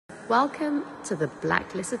Welcome to the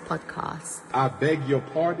Blacklisted Podcast. I beg your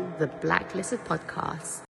pardon? The Blacklisted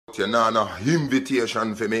Podcast. You know, no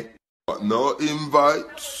invitation for me, but no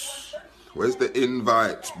invites. Where's the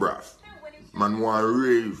invites, bruv? Man want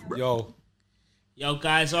rave, bruv. Yo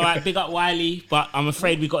guys, alright, big up Wiley, but I'm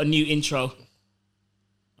afraid we got a new intro.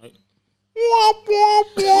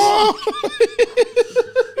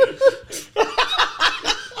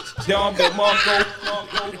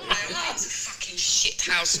 Fucking shit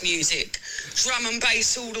house music. Drum and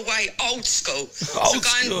bass all the way, old school. So go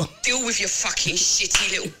and deal with your fucking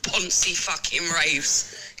shitty little poncy fucking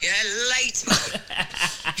raves. Yeah, later.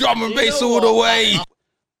 Drum and bass all the way.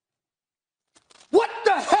 What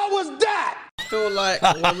the hell was that? I feel like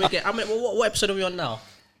when we get, what episode are we on now?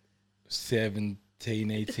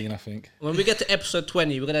 17, 18, I think. When we get to episode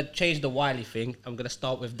 20, we're gonna change the Wiley thing. I'm gonna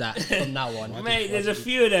start with that from now on. Mate, there's a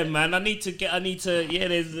few of them, man. we could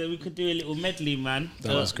do a little medley, man.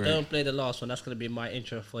 That was great. Don't play the last one. That's gonna be my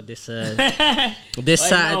intro for this Saturday.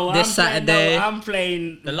 I'm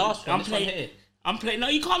playing The last one. I'm playing. No,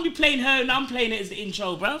 you can't be playing her, and I'm playing it as the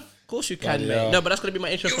intro, bruv. Of course you can, Yeah. mate. No, but that's gonna be my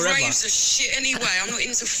intro Your forever. raves are shit anyway. I'm not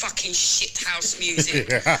into fucking shit house music.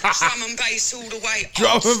 Drum and bass all the way.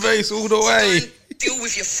 Drum old and school. bass all the So way. go and deal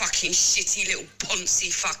with your fucking shitty little poncy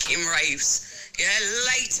fucking raves. Yeah,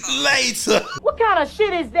 later. Later. We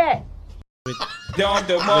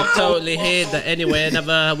totally hear that anyway.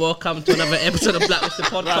 Welcome to another episode of Blacklisted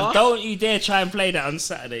Bruv, Podcast. don't you dare try and play that on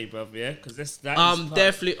Saturday, bruv, yeah? Because that is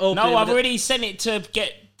Definitely open. No, I've already sent it to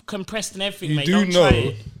get compressed and everything, You mate. do Don't know try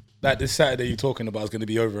it. that this Saturday you're talking about is going to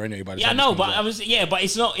be over anyway. By the Yeah, I time know, this but comes out. but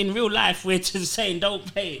it's not in real life. We're just saying don't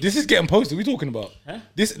play it. This is getting posted. What are we talking about? Huh?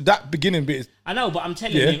 That beginning bit is... I know, but I'm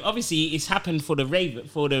telling Yeah. him. Obviously, it's happened for the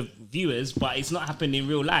viewers, but it's not happened in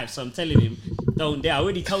real life. So I'm telling him, don't. I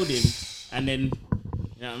already told him, and then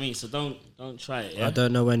you know what I mean. So don't try it. Yeah? I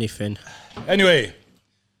don't know anything. Anyway,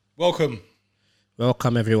 welcome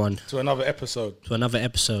Welcome everyone to another episode. to another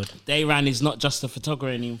episode. Dayran is not just a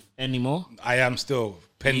photographer anymore. I am still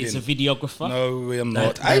pending. He's a videographer. No, I'm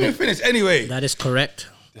not. I haven't finished anyway. That is correct.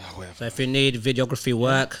 Whatever. So if you need videography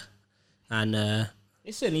work, and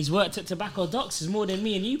Listen, he's worked at Tobacco Docks more than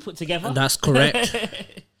me and you put together. that's correct. The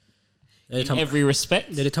only in time, every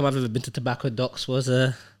respect. the only time I've ever been to Tobacco Docks was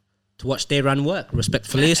to watch Dayran work,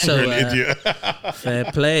 respectfully. So You're an idiot. fair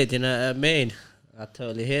play, you know what I mean? I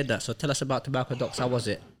totally hear that. So tell us about Tobacco Docks. How was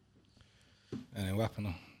it? And then what happened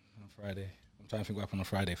on Friday? I'm trying to think what happened on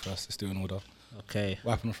Friday first. Let's do it in order. Okay.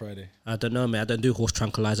 What happened on Friday? I don't know, man. I don't do horse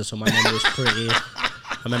tranquilizer, so my memory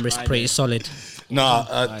is pretty solid. Nah,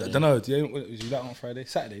 I don't know. Was you that on Friday?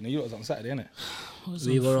 Saturday? No, you was on Saturday, innit?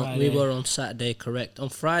 We were on Saturday, correct. On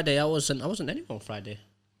Friday, I wasn't anywhere on Friday,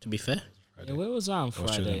 to be fair. Yeah, where was I on I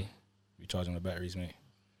was chilling. Friday? Recharging the batteries, mate.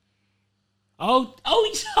 Oh,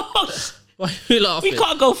 Why are you laughing? we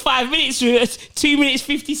can't go 5 minutes with 2 minutes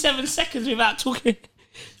 57 seconds without talking.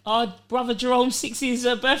 Our brother Jerome Six's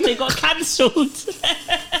birthday got cancelled.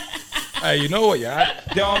 Hey, you know what, yeah?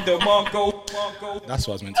 That's what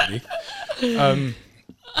I was meant to be.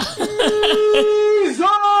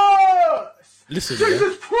 Listen, yeah.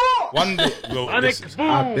 One day, well, listen,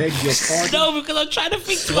 I beg your pardon? No, because I'm trying to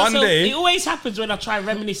think to One myself. day- It always happens when I try and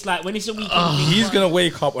reminisce, like when it's a weekend. he's gonna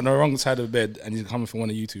wake up on the wrong side of the bed and he's coming for one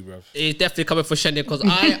of you two, bruv. He's definitely coming for Shendy because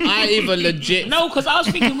I even legit. No, because I was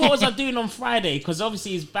thinking, what was I doing on Friday? Because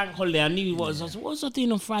obviously it's bank holiday. I knew what was I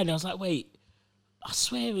doing on Friday? I was like, wait, I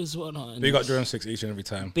swear it was what not. Big up Jerome 6 each and every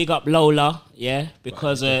time. Big up Lola, yeah,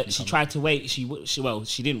 because she tried to wake. She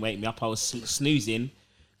didn't wake me up. I was snoozing,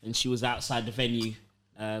 and she was outside the venue,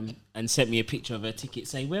 and sent me a picture of her ticket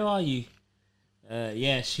saying, "Where are you?"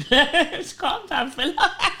 Yeah, she calm down,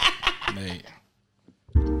 fella. Mate.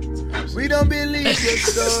 We don't believe your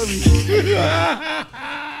story.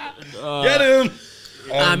 Get him!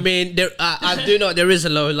 I mean, I do know there is a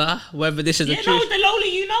Lola. Whether this is the Yeah, no, truth. the Lola,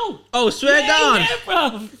 you know. Oh, swear down. Yeah,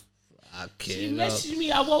 bro. Okay, She no. messaged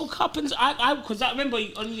me. I woke up and because I remember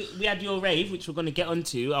we had your rave, which we're gonna get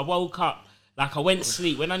onto. I woke up like I went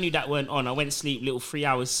sleep when I knew that weren't on. I went sleep, little 3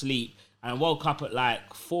 hours sleep, and I woke up at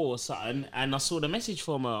like 4 or something, and I saw the message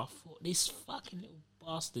from her. I thought, this fucking little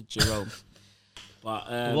bastard, Jerome.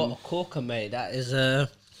 But What a corker, mate. That is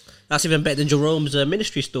that's even better than Jerome's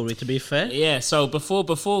ministry story. To be fair. yeah. So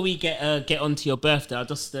before we get onto your birthday, I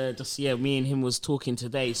just me and him was talking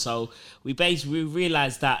today. So we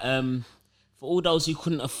realized that for all those who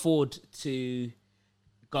couldn't afford to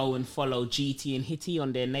go and follow GT and Hitty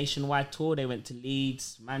on their nationwide tour, they went to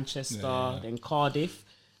Leeds, Manchester, then Cardiff.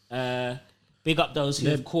 Big up those who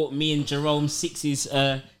have caught me and Jerome Six's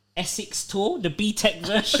Essex tour, the B-Tech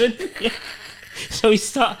version. Yeah. So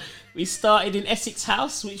we started in Essex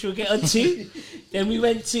House, which we'll get onto. Then we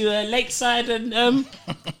went to Lakeside, and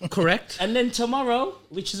Correct. and then tomorrow,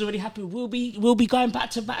 which has already happened, we'll be going back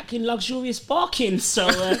to back in luxurious Barking. So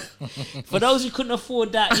for those who couldn't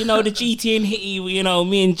afford that, the GT and Hitty, me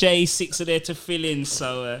and J6 are there to fill in.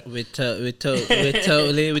 So We totally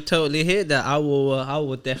hear that. I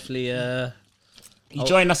will definitely. you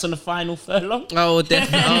join us on the final furlong. I will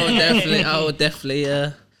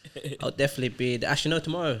definitely be there. Actually, no,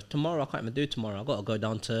 tomorrow I can't even do tomorrow. I gotta go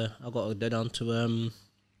down to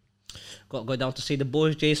see the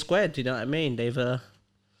boys J Squared. You know what I mean? They've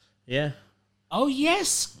yeah. Oh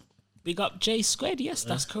yes, big up J Squared. Yes,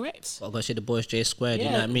 that's correct. Gotta go see the boys J Squared. Yeah,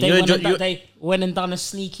 You know what I mean? they went and done a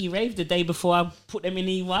sneaky rave the day before I put them in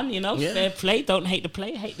E1. Yeah. Fair play. Don't hate the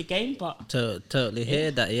play, hate the game, but totally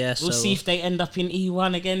hear that. Yeah. we'll see if they end up in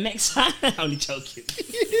E1 again next time. Only joking.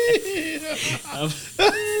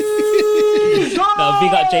 No,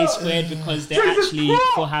 big up J Squared because they're actually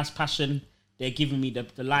for House Passion. They're giving me the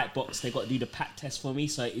light box. They got to do the pack test for me,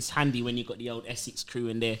 so it's handy when you got the old Essex crew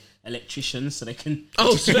and they're electricians, so they can.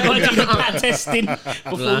 Oh, we got to do the pack testing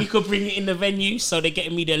before we could bring it in the venue. So they're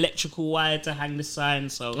getting me the electrical wire to hang the sign.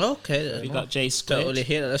 So okay, we got J Squared. totally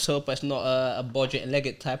hear that. Let's hope it's not a budget and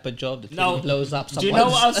Leggett type of job that No, blows up. Do you know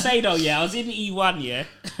what I'll say though? Yeah, I was in E1. Yeah.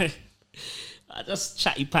 I just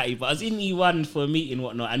chatty patty, but I was in E1 for a meeting and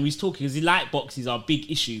whatnot, and we was talking because the light boxes are a big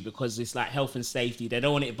issue because it's like health and safety. They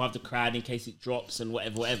don't want it above the crowd in case it drops and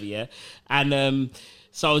whatever, yeah. And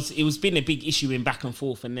so it was been a big issue in back and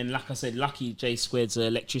forth. And then, like I said, lucky J Squared's an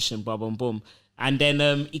electrician, blah, blah, boom. And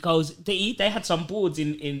then he goes, they had some boards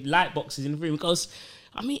in light boxes in the room. He goes,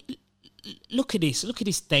 I mean, look at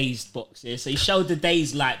this dazed box, yeah. So he showed the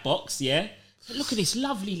dazed light box, yeah. Look at this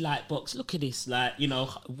lovely light box. Look at this,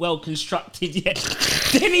 well constructed. Yeah.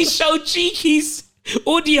 Then he showed Cheeky's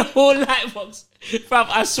audio light box. Bruv,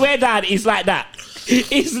 I swear, Dad, it's like that.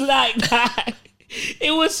 It's like that.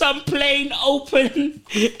 It was some plain open,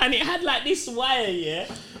 and it had like this wire. Yeah,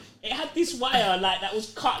 it had this wire that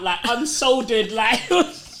was cut, unsoldered,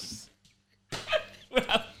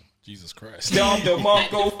 Bruv. Jesus Christ.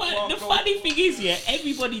 The funny thing is, yeah,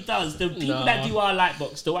 everybody does. The people that do our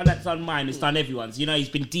lightbox, the one that's done mine, has done everyone's. He's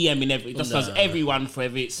been DMing does everyone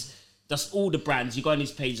forever. It's just all the brands. You go on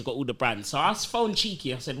his page, you've got all the brands. So I phoned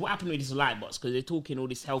Cheeky. I said, what happened with this lightbox? Because they're talking all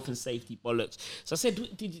this health and safety bollocks. So I said,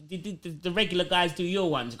 did the regular guys do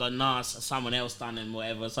your ones? He goes, nah, someone else done and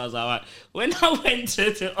whatever. So I was like, all right. When I went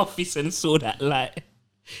to the office and saw that light,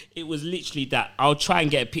 it was literally that. I'll try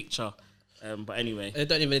and get a picture. But anyway, they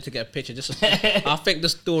don't even need to get a picture. I think the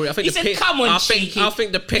story. I think he said, "Come on, Cheeky." I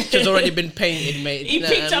think the picture's already been painted, mate. He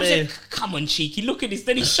picked up and said, "Come on, Cheeky, look at this."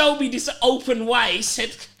 Then he showed me this open wire. He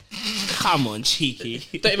said, "Come on, Cheeky."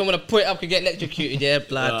 Don't even want to put it up, could get electrocuted. Yeah,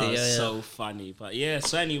 bloody. So funny, but yeah.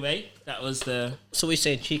 So anyway, that was the. So we're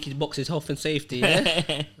saying Cheeky's box is health and safety.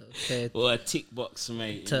 Yeah. Okay. Well, a tick box,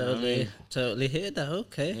 mate. Totally hear that.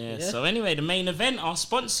 Okay. Yeah. So anyway, the main event, our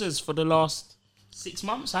sponsors for the last 6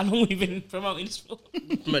 months. How long we've been promoting this for?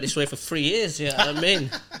 Promoted this way for 3 years. Yeah, I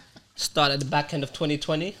mean, started at the back end of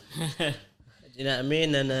 2020. You know what I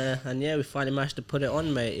mean? And yeah, we finally managed to put it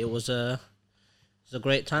on, mate. It was a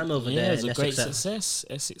great time over there. Yeah, it was a great success.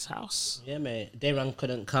 Essex House. Yeah, mate. Dayran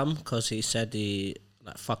couldn't come because he said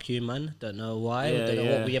fuck you, man. Don't know why. Don't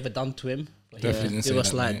know what we ever done to him. Definitely didn't say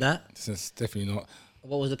was that, like mate. that. It's definitely not.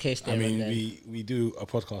 What was the case there? I mean, we do a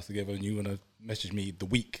podcast together, and you want to message me the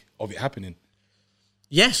week of it happening.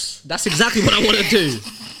 Yes, that's exactly what I want to do.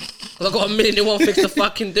 Because I got 1,000,001 things to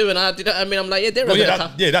fucking do, and I did. I mean, I'm like, yeah, they're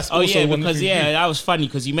that's also one because thing. that was funny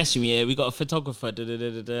because you messaged me. Yeah, we got a photographer,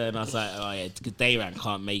 and I was like, oh yeah, Dayran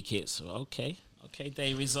can't make it. So okay,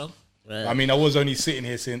 Day Rizzo. I mean, I was only sitting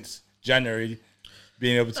here since January,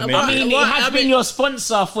 being able to make I mean, it. it has been your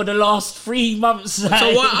sponsor for the last 3 months. So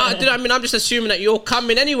what? I mean, I'm just assuming that you're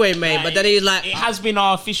coming anyway, mate. But then he's like, it has been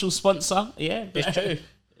our official sponsor. Yeah, it's true.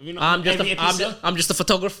 I'm just a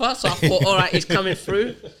photographer, so I thought, all right, he's coming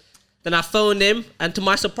through. Then I phoned him, and to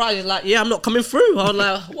my surprise, he's like, yeah, I'm not coming through. I was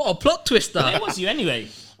like, what a plot twister. Where was you anyway?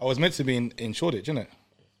 I was meant to be in Shoreditch, innit?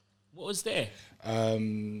 What was there? I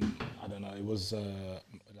don't know. It was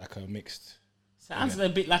like a mixed. Sounds a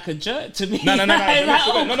bit like a jerk to me. No.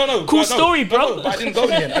 No. Cool story, bro. But I didn't go in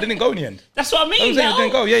the end. I didn't go in the end. That's what I mean. I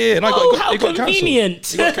didn't go. Yeah. And how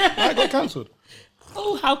convenient. I got cancelled.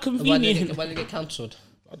 Oh, how convenient. Why did it get cancelled?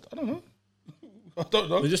 I don't know.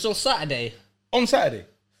 Was this on Saturday? On Saturday.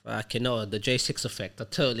 Fucking no, the J6 effect. I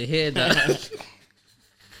totally hear that.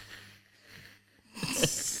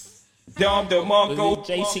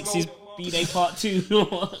 J6's B-Day Part 2.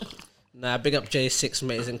 Nah, big up J6,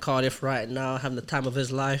 mate. He's in Cardiff right now, having the time of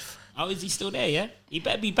his life. Oh, is he still there? Yeah, he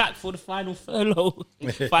better be back for the final furlong.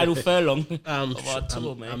 Final furlong of our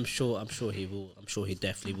tour, mate. I'm sure he will. I'm sure he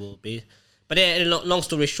definitely will be. But yeah, long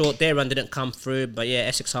story short, their run didn't come through. But yeah,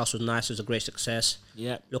 Essex House was nice. It was a great success.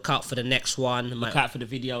 Yeah. Look out for the next one. Look out for the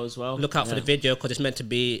video as well. Look out for the video because I'm meant to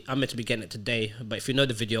be getting it today. But if you know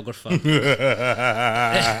the videographer,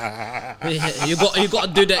 you got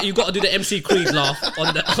to do that. You got to do the MC Creed laugh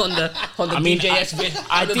on the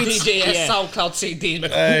DJS SoundCloud CD.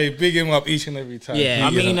 Hey, big him up each and every time. Yeah.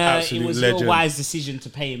 He is an it absolute was legend. your wise decision to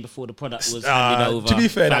pay him before the product was handed over. To be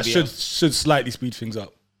fair, Fabio. that should slightly speed things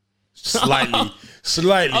up. Slightly.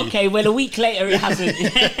 Okay, well, a week later it hasn't.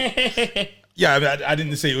 Yeah, I mean, I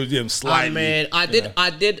didn't say it was slightly. I did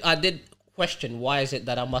question why is it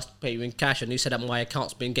that I must pay you in cash, and he said that my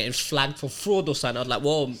account's been getting flagged for fraud or something. I was like,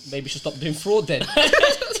 well, maybe you should stop doing fraud then.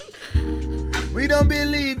 We don't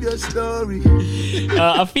believe your story.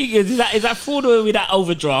 I think is that fraud or with that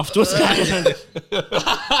overdraft? What's going on?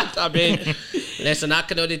 I mean, listen, I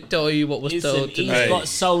can only tell you what was told to He's me. got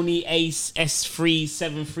Sony Ace S3,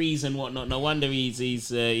 7 3s and whatnot. No wonder he's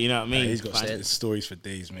you know what I mean. He's got stories for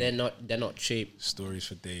days, man. They're not cheap. Stories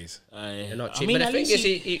for days. They're not cheap. I mean, but the at thing least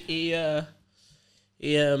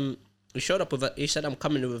is, he showed up with. He said, "I'm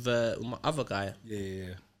coming with my other guy."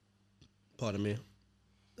 Yeah. Pardon me.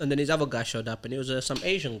 And then his other guy showed up, and he was some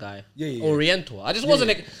Asian guy, Yeah. Oriental. I just wasn't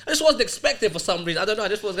expecting for some reason. I don't know. I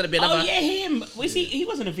just was gonna be another. Oh yeah, him. Was he? He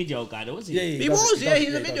wasn't a video guy, though, was he? He was.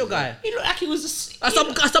 He's a video guy. He looked like he was. I'm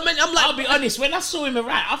like, I'll be honest. When I saw him around,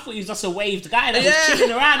 I thought he was just a waved guy that Yeah. was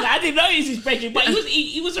chilling around. I didn't know he was his bedroom, but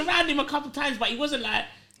he was around him a couple of times, but he wasn't like.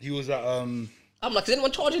 He was at I'm like, is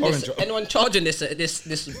anyone charging this? Anyone charging this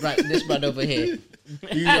man over here?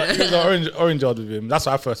 he was at orange yard with him. That's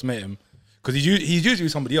why I first met him. Because he's usually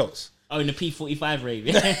with somebody else. Oh, in the P45 rave.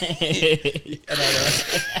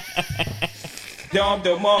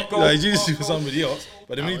 He's usually with somebody else.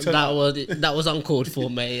 But the minute That was uncalled for,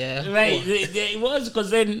 mate. Yeah. Right, it was because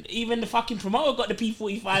then even the fucking promoter got the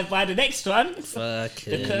P45 by the next one. The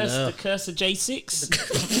curse of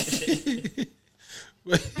J6.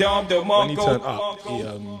 when he turned up,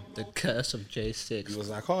 The curse of J6. he was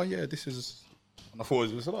like, "Oh yeah, this is." And I thought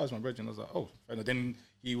it was my brethren. I was like, "Oh," and then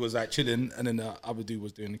he was like chilling, and then the other dude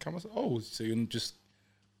was doing the camera. I was like, "Oh, so you're just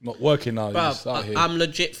not working now? You're just out here." I'm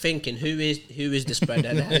legit thinking, who is this brother,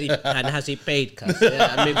 and has he paid? Cause,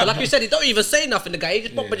 yeah, I mean, but like you said, he don't even say nothing. The guy, he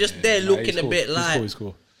just proper just there looking a bit like. He's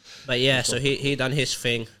cool. But yeah, so he done his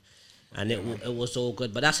thing, and it was all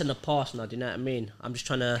good. But that's in the past now. Do you know what I mean? I'm just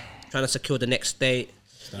trying to secure the next date.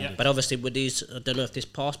 Yeah. But obviously with these, I don't know if this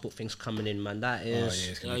passport thing's coming in, man. That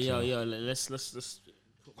is. Yo, let's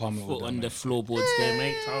Calm it all foot down, on the mate. floorboards there,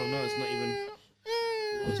 mate. Oh no, it's not even.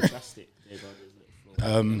 It's plastic. There you go, there's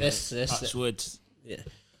little floorboards. Touch wood. Yeah.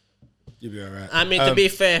 You'll be alright. I mean, to be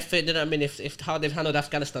fair, you know what I mean? If how they've handled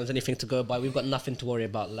Afghanistan is anything to go by, we've got nothing to worry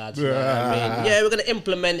about, lads. You know what I mean? Yeah, we're gonna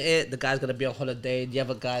implement it. The guy's gonna be on holiday. The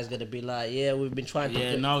other guy's gonna be like, yeah, we've been trying to.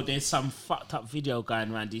 Yeah, no, there's some fucked up video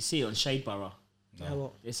going around DC on Shadeborough.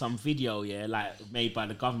 There's some video, like made by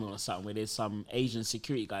the government or something, where there's some Asian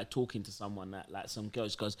security guy talking to someone that, like, some girl.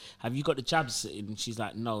 She goes, "Have you got the jabs?" And she's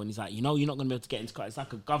like, "No." And he's like, "You know, you're not gonna be able to get into car." It's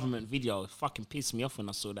like a government video. It fucking pissed me off when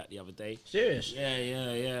I saw that the other day. Serious?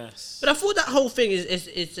 Yeah. But I thought that whole thing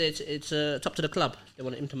it's up to the club. They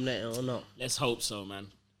want to implement it or not. Let's hope so,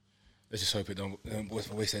 man. Let's just hope it don't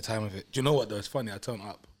waste their time with it. Do you know what though? It's funny. I turned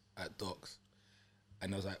up at Docs,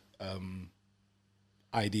 and there was like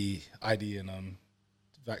ID and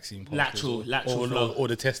vaccine passports, lateral flow. or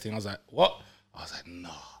the testing. I was like, what? I was like,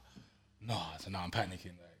 no. So now I'm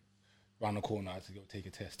panicking. Like, round the corner, I had to go take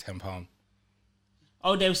a test, £10.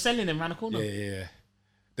 Oh, they were selling them around the corner. Yeah.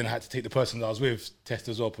 Then I had to take the person that I was with test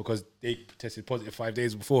as well because they tested positive 5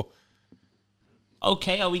 days before.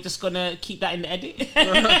 Okay, are we just gonna keep that in the edit?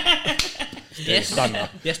 Yes, done now.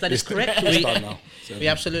 Yes, that is correct. It's done now. So, We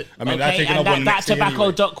absolutely. I mean, I take and another one that next day tobacco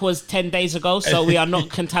anyway. doc was 10 days ago, so we are not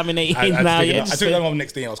contaminating now. I took that one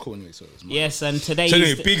next day and I was cool anyway. So it was mine. Yes, and today. So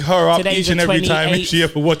anyway, big her up today's each and the every time if 28th. she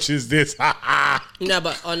ever watches this. No,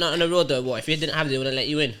 but on the road though, what if you didn't have it? They wouldn't let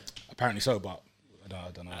you in. Apparently so, but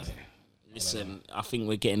I don't know. Listen, I think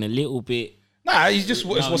we're getting a little bit. Nah, it's just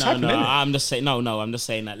what's happening. No, innit? I'm just saying. No, I'm just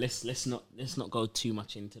saying that let's not go too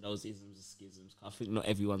much into those isms and schisms. I think not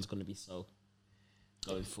everyone's going to be so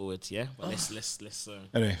going forward. Yeah, but let's.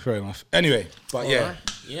 Anyway, fair enough. Anyway, but yeah.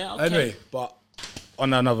 Yeah. Okay. Anyway, but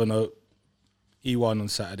on another note, E1 on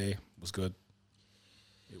Saturday was good.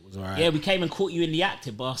 It was alright. Yeah, we came and caught you in the act,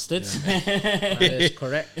 you bastards. That is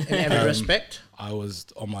correct in every respect. I was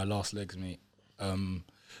on my last legs, mate.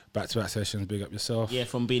 back-to-back sessions. Big up yourself. Yeah,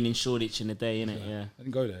 from being in Shoreditch in a day, innit? Yeah. I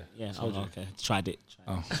didn't go there. Yeah. Told you. Okay. Tried it.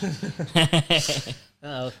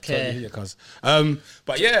 Okay. Yeah, cuz.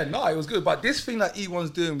 But yeah, no, it was good. But this thing that E1's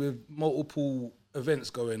doing with multiple events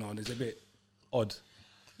going on is a bit odd.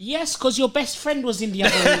 Yes, because your best friend was in the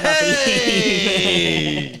other room,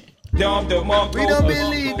 I believe. We don't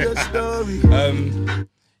believe your story.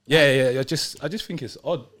 I just think it's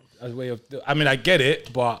odd as a way of. I mean, I get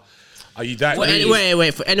it, but are you that?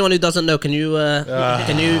 Wait. For anyone who doesn't know, can you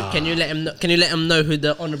can you let him know, who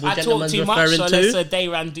the honourable I gentleman's talk too much, referring so to? let's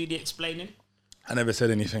Dayran do the explaining. I never said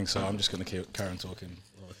anything, so I'm just gonna carry on talking.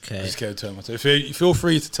 Okay. Just get a term. So you feel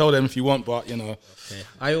free to tell them if you want, but Okay.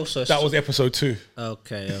 I also that was episode 2.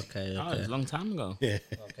 Okay. Oh, it was a long time ago. Yeah.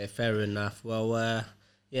 Okay, fair enough. Well,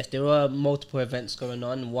 yes, there were multiple events going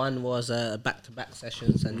on. One was back-to-back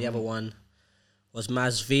sessions, and the other one was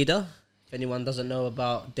Masvidal. If anyone doesn't know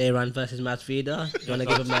about Dayran versus Masvidal, you want to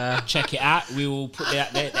give him a... Check it out. We will put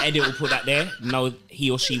that there. The edit will put that there. No, he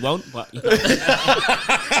or she won't, but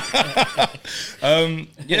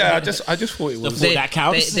Yeah, I just thought it was. that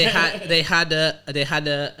counts. They had a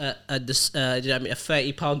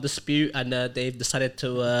 £30 dispute, and they've decided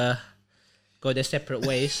to go their separate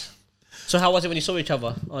ways. So how was it when you saw each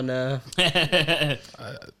other on? No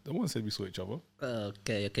one said we saw each other.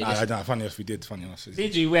 Okay. Funny enough, we did. Funny enough.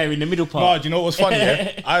 Did you wear in the middle No, part? do you know what was funny?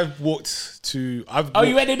 Yeah? Oh,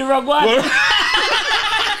 you went in the wrong one.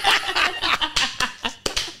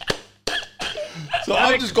 So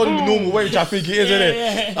I've just gone in the normal way, which I think it is, isn't it?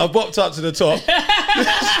 Yeah. I bopped up to the top.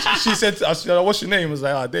 She said, I said, what's your name? I was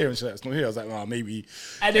like, Darren. She's like, it's not here. I was like, maybe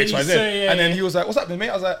And then X, you Y, Z. saw, yeah, And then yeah. he was like, what's happening, mate?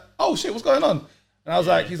 I was like, oh shit, what's going on? And I was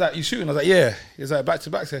like, he's like, you shooting? I was like, yeah. He's like,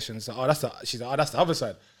 back-to-back sessions. Like, she's like, that's the other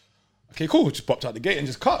side. Okay, cool. Just popped out the gate and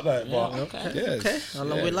just cut that. Okay.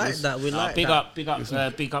 We like that. We like Big that. up,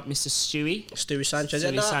 Mr. Stewie Sanchez.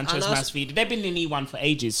 Stewie Sanchez, Masvidal. They've been in E1 for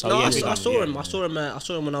ages, so No, yeah. I big up. saw him. I saw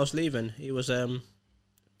him when I was leaving. He was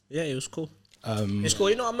he was cool. It's cool.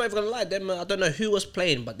 You know, I'm not even gonna lie. Them, I don't know who was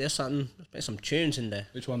playing, but there's some tunes in there.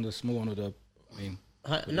 Which one, the small one or the main?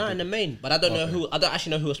 No, in the main, but I don't know who. I don't actually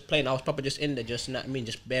know who was playing. I was probably just in there, just you know what I mean,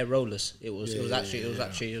 just bare rollers. It was decent.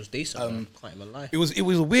 Can't even lie. It was a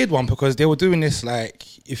weird one because they were doing this like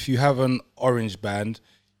if you have an orange band,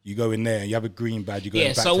 you go in there. You have a green band, you go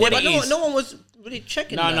back. so to what the it But is? no one was really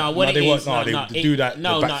checking. No, that. what No, it they is. weren't. No, they do that- the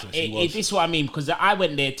back session was. This is what I mean because I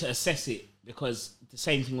went there to assess it because the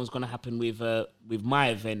same thing was going to happen with my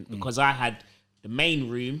event because I had the main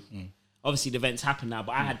room. Obviously, the events happen now,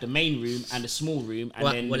 but I had the main room and the small room, and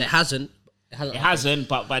then it hasn't. It hasn't,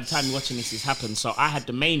 but by the time you're watching this, it's happened. So I had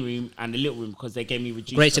the main room and the little room because they gave me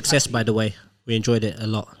reduced. Great success, capacity by the way. We enjoyed it a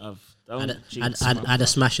lot. Don't jinx And had a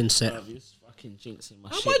smashing set. You're fucking jinxing my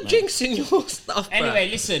How shit, about man. jinxing your stuff? Bro?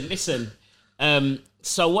 Anyway, listen.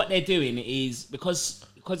 So what they're doing is because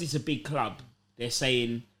it's a big club, they're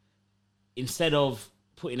saying instead of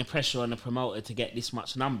putting the pressure on the promoter to get this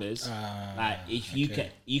much numbers, like if you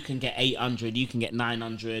can get 800, you can get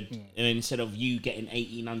 900, and then instead of you getting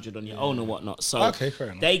 1800 on your own or whatnot. So fair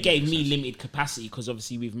enough. they gave me limited capacity because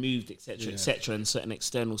obviously we've moved, etc., and certain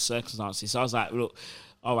external circumstances. So I was like, look,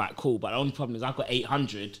 all right, cool. But the only problem is I've got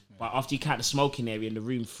 800, but after you count the smoking area and the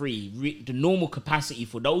room 3, the normal capacity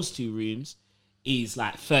for those 2 rooms is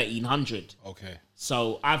like 1300. Okay.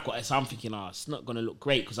 So I'm thinking, it's not going to look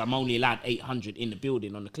great because I'm only allowed 800 in the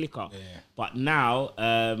building on the clicker. Yeah. But now,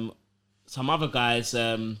 some other guys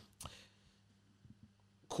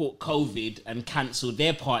caught COVID and cancelled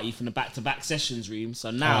their party from the back-to-back sessions room.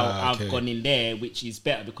 So now I've gone in there, which is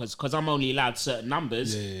better because I'm only allowed certain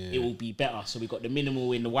numbers. It will be better. So we got the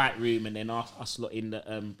minimal in the white room and then us lot in the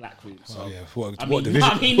black room. So What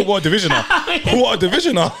division? What division are? What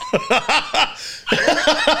division are?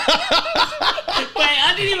 Wait,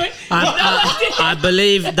 I didn't even. I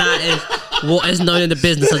believe that is what is known in the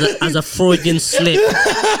business as a Freudian slip. You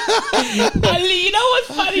know what's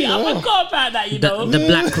funny? I forgot about that. The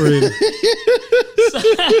black room.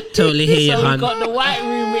 Totally hear you, So we've hon. got the white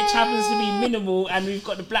room, which happens to be minimal, and we've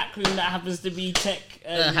got the black room that happens to be tech.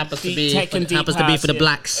 Happens to deep be tech and deep for the house,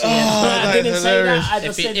 blacks. I didn't say that. I If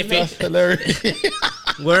just it- said if that. it- Hilarious.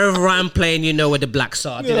 Wherever I'm playing, you know where the blacks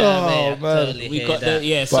are. Do you know what I mean? I man. totally we hear got that.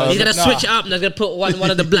 So He's gonna Nah. switch it up and he's gonna put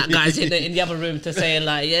one of the black guys in the other room to say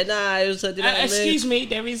like, it was. Do you know what I mean? excuse me,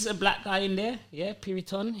 there is a black guy in there. Yeah,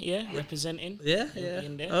 Puriton. Yeah, representing. Yeah.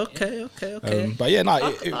 In there, Okay. But yeah, no.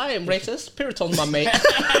 I am racist. Puriton's my mate.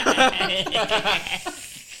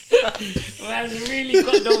 Man's really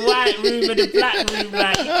got the white room and the black room.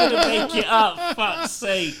 Like, you couldn't make it up. Fuck's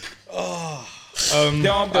sake.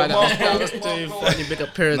 That was too funny. Big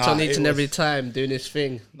up Parents on each and every was- time doing his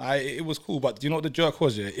thing. Nah, it was cool, but do you know what the jerk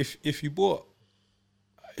was? Yeah, if you bought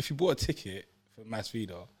a ticket for Mass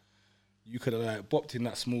Vida, you could have like bopped in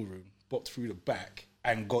that small room, bopped through the back,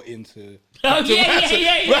 and got into. Oh yeah. I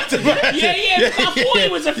thought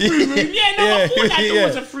it was a free room. I thought that door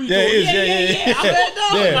was a free door.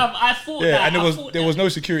 I thought that. And there was no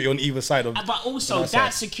security on either side of. But also,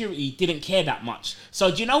 that security didn't care that much. So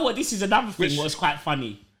do you know what? This is another thing. What was quite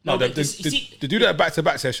funny. No, the dude at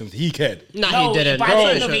back-to-back sessions, he cared. He didn't. By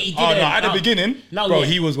the end of it, he didn't. Oh no, at the beginning, bro,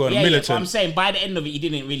 he was militant. Yeah, but I'm saying by the end of it, he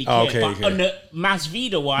didn't really care. On the Mass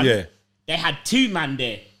Vida one, they had 2 man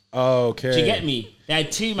there. Okay. Do you get me? They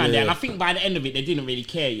had 2 man there, and I think by the end of it, they didn't really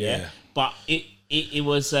care. Yeah. But it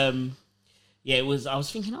was it was. I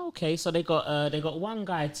was thinking, okay, so they got one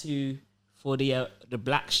guy for the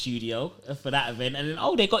black studio for that event, and then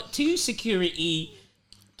they got 2 security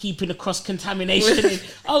keeping the cross contamination.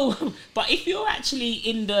 But if you're actually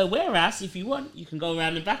in the warehouse, if you want, you can go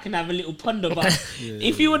around the back and have a little ponder. But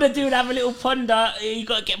if you want to have a little ponder, you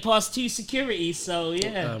got to get past 2 security. So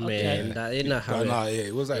yeah, man, that ain't how.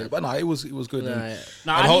 It was like, but it was good. I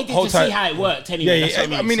needed to see how it worked anyway.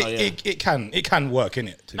 I mean, it can work,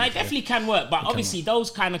 innit? No, it definitely can work. But obviously, those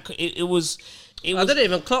kind of it was. I didn't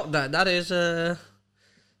even clock that. That is I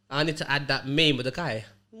need to add that meme with the guy.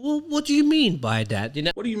 What do you mean by that? You know.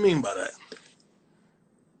 What do you mean by that?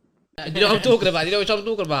 You know what I'm talking about? You know what I'm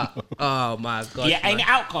talking about? Oh my god! Yeah, ain't it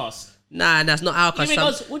Outcast? Nah, that's not Outcast. You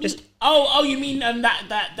mean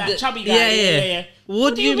that chubby guy? Yeah.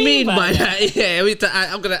 What do you mean by that? Yeah,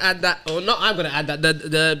 I'm gonna add that. Or not? I'm gonna add that.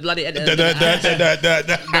 The bloody editor.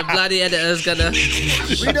 The bloody editor's gonna.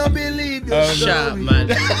 We don't believe you. Shut up, man.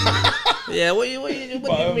 Yeah, what do you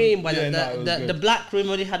mean by that? The black room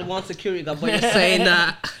only had 1 security guard, but you're saying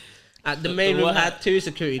that at the main room had 2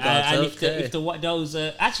 security guards. And those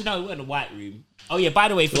actually no, it wasn't a white room. Oh yeah, by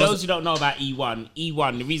the way, for those who don't know about E1,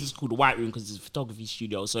 the reason it's called the white room because it's a photography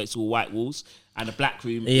studio, so it's all white walls, and the black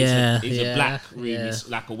room is a black room. It's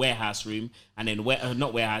like a warehouse room, and then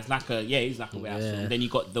not warehouse, it's like a warehouse room. Then you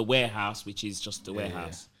got the warehouse, which is just the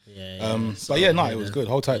warehouse. It was good.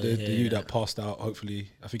 Hold tight, the you that passed out. Hopefully,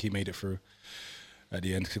 I think he made it through at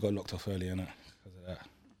the end because he got locked off early, innit? Because of that.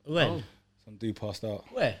 When? Some dude passed out.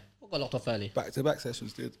 Where? What got locked off early? Back-to-back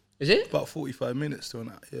sessions, dude. Is it? About 45 minutes doing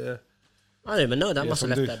that, yeah. I don't even know. That must have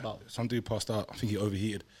left that about. Some dude passed out. I think he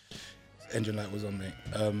overheated. His engine light was on, mate.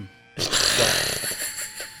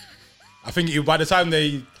 I think by the time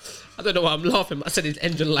they... I don't know why I'm laughing. I said his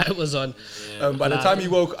engine light was on. By the time he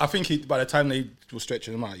woke... I think by the time they were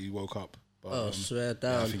stretching him out, he woke up. But, swear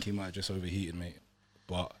down. I think he might have just overheated, mate.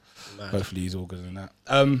 But hopefully he's all good in that.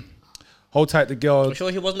 Hold tight, the girl... I'm sure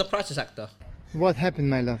he wasn't a crisis actor. What happened,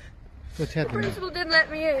 my love? What happened? The principal didn't let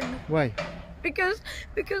me in. Why? Because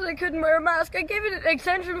I couldn't wear a mask. I gave it an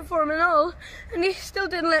extension form and all, and he still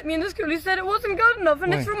didn't let me in the school. He said it wasn't good enough,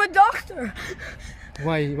 and Why? it's from a doctor.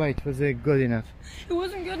 Why it was good enough? It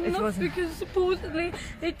wasn't good enough because supposedly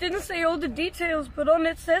it didn't say all the details, but on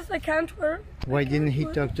it says I can't wear it. Why didn't he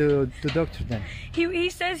talk to the doctor then?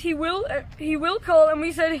 He says he will call, and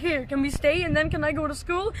we said, here, can we stay, and then can I go to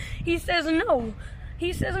school? He says no.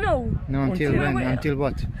 He says no. No, until when? Until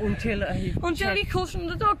what? Until he calls from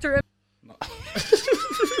the doctor.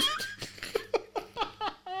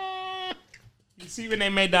 You see when they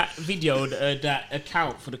made that video, that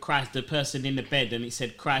account for the person in the bed, and it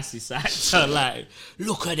said crisis actor, like,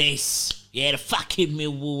 look at this. Yeah, the fucking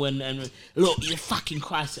Millwall and look, the fucking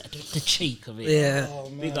crisis, the cheek of it. Yeah.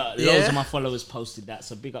 Big up. Loads of my followers posted that,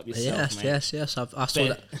 so big up yourself, mate. Yes. I saw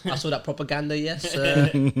that. I saw that propaganda. Yes.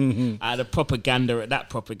 I had a propaganda at that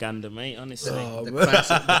propaganda, mate. Honestly,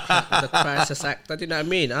 the crisis actor. Do you know what I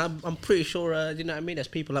mean? I'm pretty sure. Do you know what I mean? There's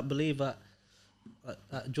people that believe that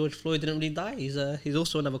George Floyd didn't really die. He's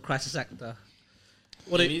also another crisis actor.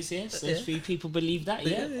 Yes. There's few people believe that.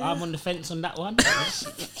 Yeah. I'm on the fence on that one.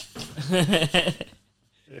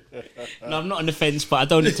 No, I'm not on the fence, but I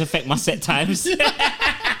don't need to affect my set times. A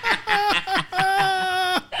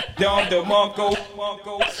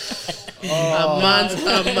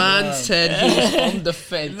man said he's on the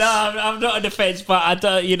fence. No, I'm not on the fence, but I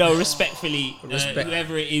don't, respectfully,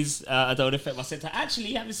 whoever it is, I don't affect my set time.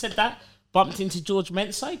 Actually, having said that, bumped into George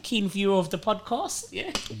Mensah, keen viewer of the podcast.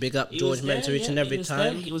 Yeah, big up George Mensah each and every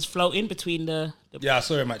time. He was floating between the I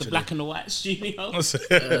saw him actually. The black and the white studio.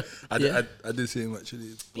 I did see him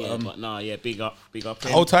actually. Big up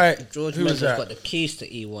him. Hold tight. George Mensah's got the keys to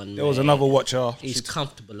E1. There was another watcher. He's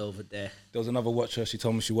comfortable over there. There was another watcher. She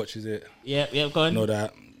told me she watches it. Yeah, go on. Know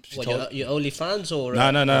that. Your OnlyFans or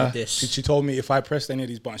No. this? She told me if I pressed any of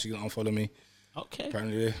these buttons, she's gonna unfollow me. Okay.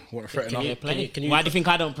 Apparently, they want to threaten Can you her. play? Can you- Why do you think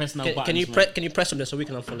I don't press no buttons? Can you mate? can you press on this so we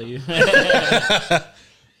can unfollow you?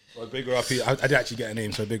 Well, bigger up. I did actually get a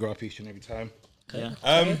name, so bigger up each and every time.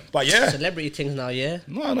 Yeah. But yeah, Celebrity things now, yeah.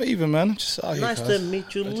 no, not even, man. Just out here, Nice cuz. to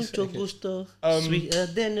meet you, mucho gusto. Sweeter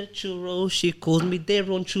than a churro, she calls me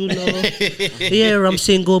Deron Chulo. Yeah, I'm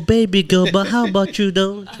single, baby girl, but how about you,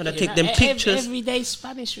 though? Trying to take them pictures. Everyday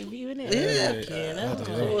Spanish review, innit? Of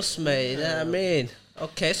course, mate. You know what I mean?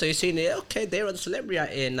 Okay, so you seen it. Okay, they're on the celebrity out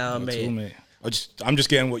here now, Not at all, mate. mate. I'm just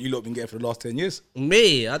getting what you lot been getting for the last 10 years.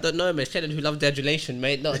 Me, I don't know, mate. Shannon who loves the adulation,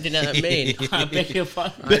 mate. No, do you know what I mean? I beg your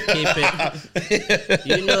pardon. I keep it.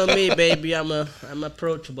 You know me, baby. I'm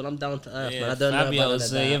approachable. I'm down to earth, man. I don't know about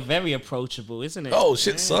Fabio's, that. you're very approachable, isn't it? Oh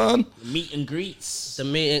shit, son. Meet and greets. The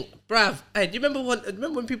meeting, bruv. Hey, do you remember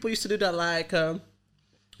when people used to do that, like on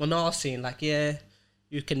our scene, like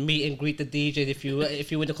you can meet and greet the DJ if you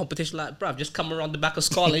win the competition, like bruv, just come around the back of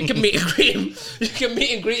Scarlet. You can meet and greet him. You can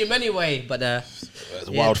meet and greet him anyway. But There's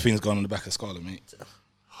wild things going on in the back of Scarlet, mate.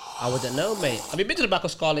 I wouldn't know, mate. Have you been to the back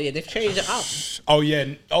of Scarlet? Yeah, they've changed it up. Oh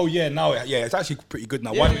yeah. Now it's actually pretty good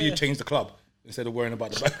now. Why don't you change the club instead of worrying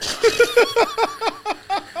about the back?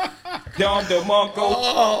 Down the Marco.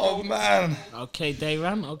 Oh man. Okay,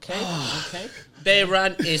 Dayram. Okay.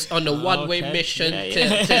 Dayran is on a one-way Okay. mission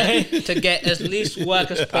Yeah. to get as least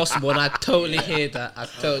work as possible, and I totally hear that. I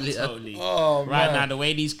totally. Oh Right man. now, the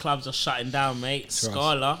way these clubs are shutting down, mate.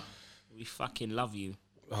 Scala, we fucking love you.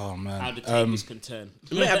 Oh man. How the tables can turn.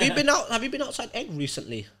 Mate, have you been out? Have you been outside Egg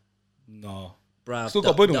recently, No. bruv? Still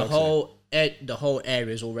got building works the whole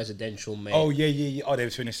area is all residential, mate. Oh yeah. Oh,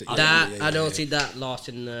 they've finished it. Yeah, that yeah, I don't yeah. see that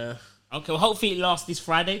lasting. Okay, well, hopefully it lasts this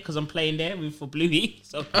Friday because I'm playing there for Bluey.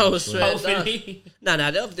 So Oh, swear. hopefully. No,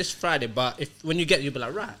 they're off this Friday, but when you get, you'll be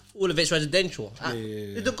like, right, all of it's residential.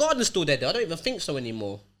 Is the garden still there? I don't even think so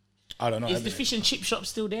anymore. I don't know. Is the fish and chip shop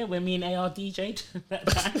still there where me and AR DJ'd that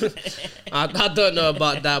time? I don't know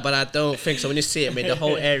about that, but I don't think so. When you see it, mate, the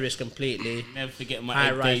whole area is completely Never forget my high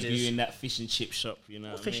egg rises. debut in that fish and chip shop, you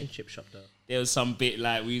know. Fish and chip shop, though. There was some bit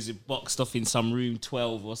like we was boxed off in some room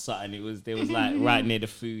 12 or something. There was like right near the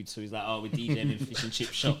food, so he's like, "Oh, we're DJing in the fish and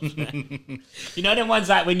chip shop." You know them ones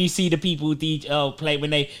like when you see the people play when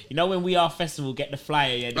they, when We Are Festival get the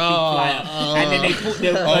flyer, the big flyer, and then they put the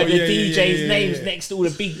DJs' names next to all the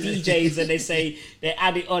big DJs, and they say they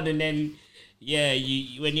add it on, and then. Yeah,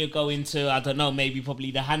 you when you go into, I don't know, maybe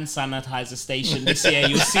probably the hand sanitizer station this year,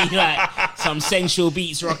 you'll see like some sensual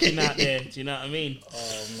beats rocking out there. Do you know what I mean?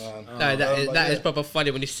 Oh man. No, that is proper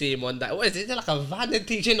funny when you see him on that. What is it? Is it like a van they're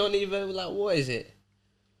teaching on even? Like, what is it?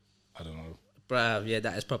 I don't know. Bruv, yeah,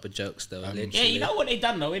 that is proper jokes though. Literally. Yeah, you know what they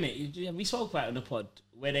done though, innit? We spoke about it on the pod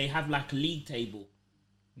where they have like a league table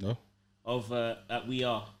No. of that We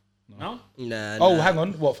Are. No? Nah. Oh, hang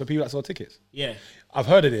on. What, for people that saw tickets? Yeah. I've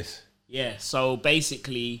heard of this. Yeah. So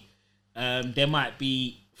basically, there might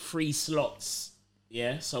be 3 slots.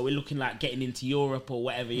 Yeah. So we're looking like getting into Europe or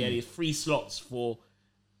whatever. Yeah. There's 3 slots for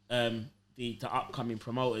the upcoming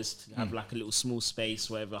promoters to have like a little small space,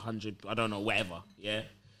 whatever, 100, I don't know, whatever. Yeah.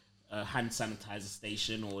 Hand sanitizer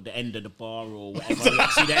station or the end of the bar or whatever.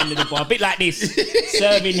 Like, see the end of the bar, a bit like this,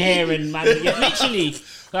 serving here and man. Yeah, literally.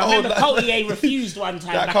 I remember Cotier refused one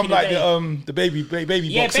time. That back come in the like day. the baby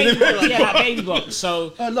Yeah, box. baby box. Yeah, that baby box.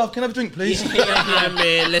 So Love, can I have a drink, please? I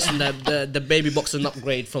mean, listen, the baby box is an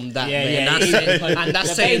upgrade from that, yeah, man. yeah. That's it. And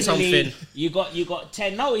that's saying basically, something. You got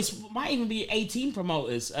 10. No, it might even be 18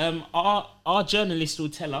 promoters. Our journalists will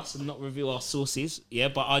tell us and not reveal our sources. Yeah,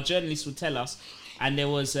 but our journalists will tell us. And there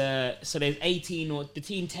was so there's 18 or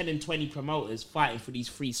between 10 and 20 promoters fighting for these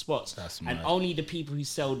 3 spots. That's and mad. only the people who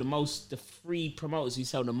sell the most, the 3 promoters who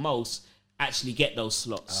sell the most, actually get those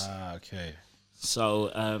slots. Ah, okay.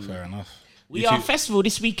 So Fair enough. We Are Festival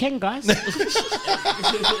this weekend, guys. How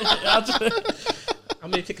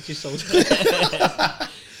many tickets you sold?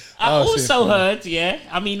 I also heard,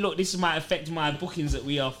 I mean, look, this might affect my bookings at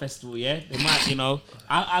We Are Festival, They might,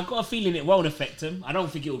 I got a feeling it won't affect them. I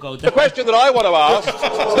don't think it will go down. The question that I want to ask,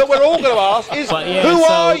 that we're all going to ask, is who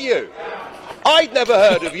are you? I'd never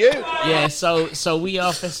heard of you. Yeah, so We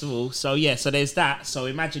Are Festival. So there's that. So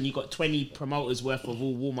imagine you got 20 promoters worth of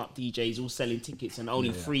all warm-up DJs all selling tickets and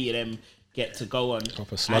only 3 of them get to go on.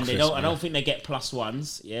 Proper And they slugfest, don't, I man. don't think they get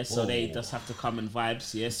 +1s, so they just have to come and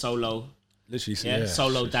vibes, solo. Literally,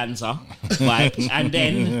 Solo dancer vibe,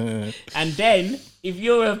 and then if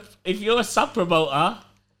you're a sub promoter,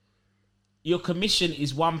 your commission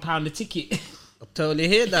is £1 a ticket. I totally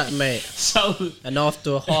hear that, mate. So And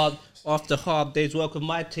after hard day's work with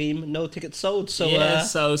my team, no tickets sold. So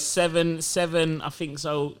so seven, I think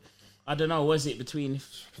so. I don't know, was it between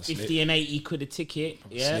 50 and 80 quid a ticket?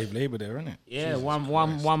 Yeah, Slave labour there, isn't it? Yeah, Jesus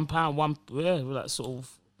one pound, like sort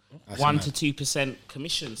of That's 1 mad. to 2%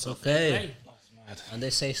 commission. So Okay. And they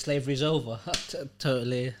say slavery's over. I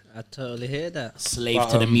totally hear that. Slave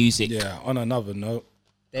to the music. Yeah. On another note,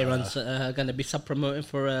 Dayron's going to be sub promoting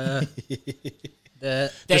for the.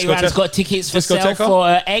 Dayron's got tickets for sale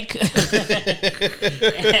for egg.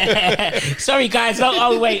 Sorry, guys.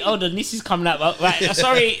 Oh, wait, hold on. This is coming up. Oh, right.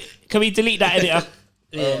 Sorry. Can we delete that editor?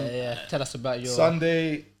 Yeah. Tell us about your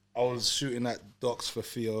Sunday, I was shooting at Docs for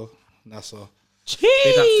Theo Nasser.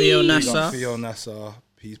 Big up Theo Big Nasser. up Theo Nasser.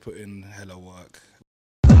 He's put in hella work.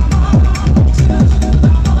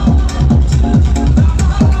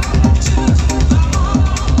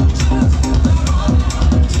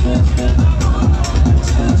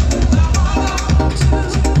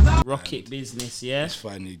 Rocket business, yeah. It's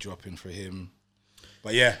finally dropping for him.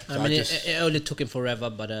 But yeah, I mean, it only took him forever,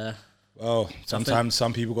 but well, sometimes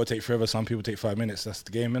some people go take forever, some people take 5 minutes. That's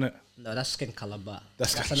the game, innit? no, that's skin color. But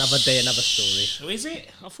That's that's another day, another story. So is it?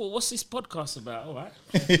 I thought, what's this podcast about? All right.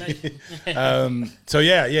 So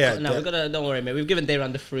yeah. No, we're gonna. Don't worry, man. We've given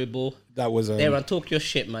Dayron the free ball. That was Dayron, talk your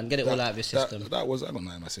shit, man. Get it all out of your system. That was I don't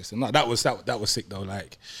know my system. No, that was sick though.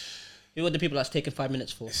 Like Who were the people that's taking 5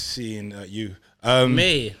 minutes for? seeing you,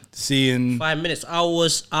 Me. seeing 5 minutes. I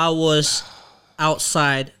was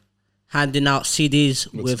outside handing out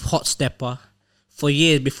CDs with Hot Stepper for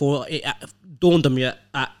years before it dawned on me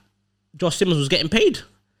that Josh Simmons was getting paid.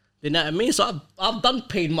 You know what I mean? So I've done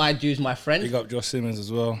paid my dues, my friend. big up Josh Simmons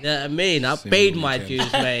as well. You know what I mean? I Same paid weekend. my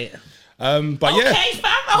dues, mate. But yeah, Okay,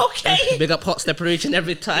 fam. Okay. Big up Hot Stepper each and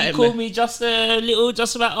every He time. called me just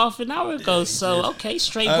about half an hour ago. So okay,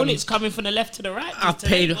 straight bullets coming from the left to the right.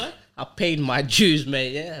 I paid my dues,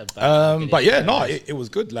 mate. Yeah. but yeah, no, it was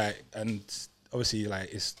good. Like, and obviously,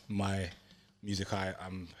 like, it's my music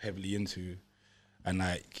I'm heavily into, and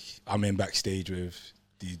like I'm in backstage with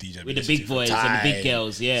these DJs With the big boys and the big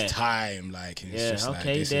girls, yeah. It's time, like, and it's Yeah. just like,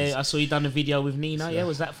 Okay. this There. is- I saw you done a video with Nina. Yeah.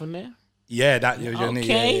 Was that from there? yeah, that your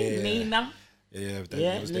Okay, yeah, Nina. yeah, that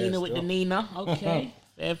Yeah, was Nina there with the still. Nina. Okay.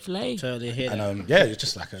 Fair play. Totally hear that. And yeah, it's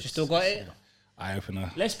just like a You still got it? eye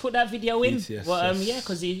opener. Let's put that video in. Yes, Well, yes. yeah,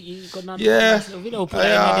 because you got another Yeah, nice little video. Put that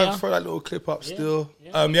in I'll there. throw that little clip up still.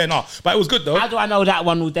 Yeah, no, but it was good though. How do I know that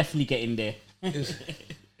one will definitely get in there?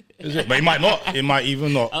 Is it? But it might not. It might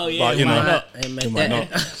even not. Oh, yeah, but, it you might know, not. It might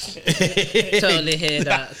not. Totally hear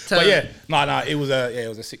that. But yeah, no, it was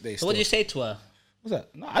a sick day. So what did you say to her? What's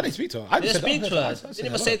that? No, I didn't speak to her. I You didn't speak to her. I You said didn't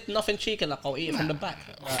even hello. say nothing cheeky like I'll eat it from the back.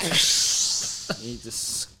 You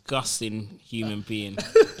disgusting human being.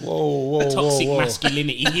 Whoa, Toxic whoa.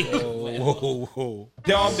 masculinity. Whoa.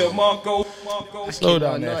 Slow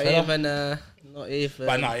down there, Not fella. even. Not even.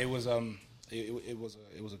 But no, it was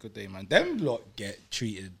it was a good day, man. Them lot get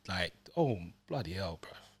treated like, oh bloody hell,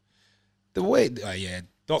 bro. The way,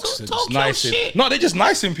 Docs are talk just your nice. shit. No, they're just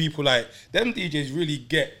nice in people. Like them DJs really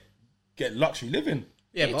get luxury living.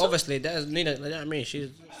 Yeah, but obviously there's Nina. You know what I mean? She's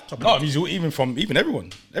top. No, I mean, even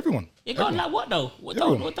everyone. You got like what though? What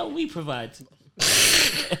don't we provide?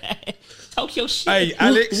 Talk your shit. Hey,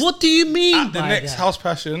 Alex. What do you mean? At the by next that? House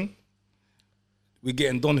Passion, we're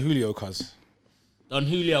getting Don Julio, cuz. Don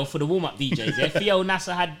Julio for the warm up DJs. Yeah, Theo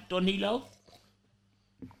Nasser had Don Julio.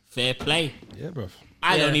 Fair play. Yeah, bro.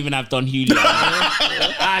 I don't even have Don Julio.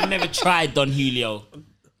 I've never tried Don Julio.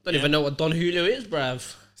 Don't even know what Don Julio is,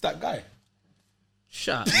 bruv. It's that guy.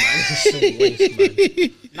 Shut up, man. This is a waste, man.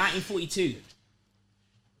 1942.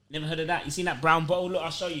 Never heard of that. You seen that brown bottle? Look, I'll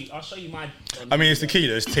show you my. I mean, it's the key.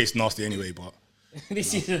 It tastes nasty anyway, but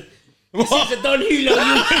This is a Don Julio.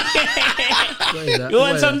 What is that? You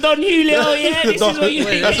want some Don Julio? Yeah, this is what you.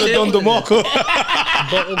 that's a Don DeMarco.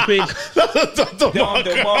 Bottle pig. That's a Don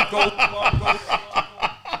DeMarco.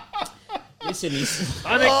 Listen,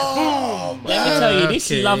 let me tell you, this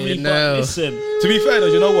is lovely. no. But listen, To be fair, though,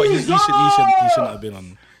 you know what? He shouldn't have been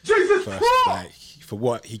on first. Like, for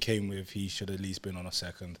what he came with, he should at least been on a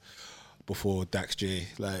second before Dax J.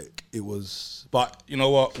 Like, it was. But you know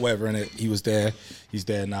what? Whatever, innit? He was there. He's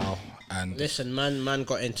there now. And Listen, man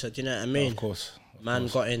got into. Do you know what I mean? of course. Man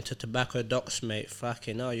got into tobacco docs, mate.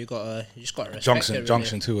 Fucking hell, you just got to respect it, really.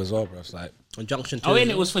 Junction 2 as well, bro. It's like, And Junction 2. oh, as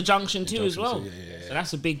and it well. was for Junction 2 as well. Junction 2, yeah. So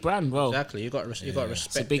that's a big brand, bro. Exactly, you got to respect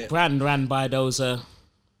It's a big it. brand ran by those guys.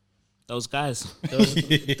 Those guys,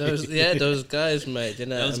 mate. You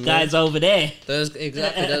know Those what I mean? guys over there. Those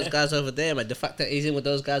guys over there, mate. The fact that he's in with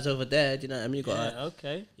those guys over there, do you know what I mean?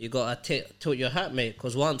 Okay. You got to tilt your hat, mate,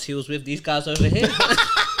 because once he was with these guys over here.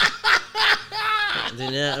 Do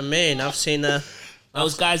you know what I mean? I've seen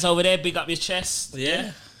Those guys over there, big up your chest.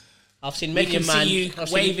 yeah. I've seen We many a can man see you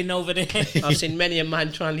waving over there. I've seen many a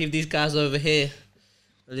man try and leave these guys over here.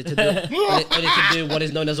 Only to do what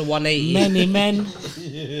is known as a 180. Many men.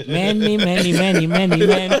 Many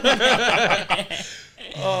men.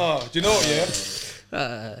 Oh, do you know what,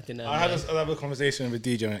 yeah? I had a conversation with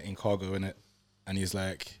DJ in Cargo, innit? And he's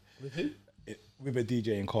like... With who? With a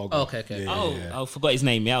DJ in Cargo. Oh, okay. Yeah. I forgot his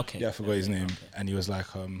name. Yeah, okay. Yeah, I forgot his name. And he was like,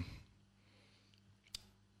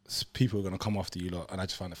 people are going to come after you lot. And I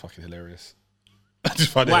just found it fucking hilarious. I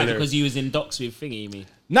just found it Why? hilarious. Because you was in docs with Thingy, you mean?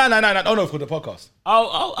 No, for the podcast.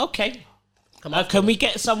 Oh, okay. Can we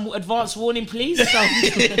get some advance warning, please?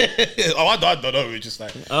 I don't know. It's just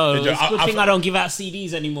like... Oh, it's a good thing I don't give out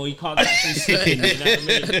CDs anymore. You can't catch me slipping, you know what I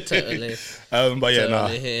mean? Totally. But yeah,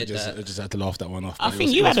 Totally I just had to laugh that one off. I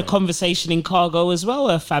think you had a conversation in Cargo as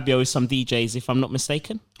well, Fabio, with some DJs, if I'm not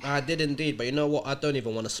mistaken. I did indeed, but you know what? I don't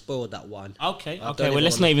even want to spoil that one. Okay. Well,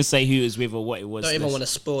 let's not even say who it was with or what it was. I don't even want to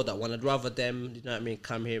spoil that one. I'd rather them, you know what I mean,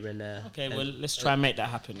 come here and... okay, well, let's try and make that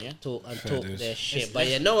happen, yeah? Talk their shit. But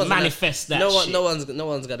yeah, no one's manifest gonna, that shit. No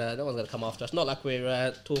one's gonna come after us. Not like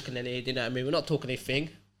we're talking any, you know what I mean? We're not talking anything.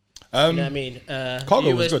 You know what I mean? Cargo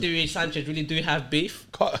you was and good. Stewie Sanchez really do have beef.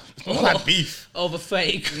 Had beef. Over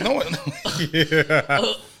fake. No one.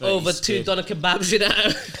 Yeah. Over two doner kebabs, you know?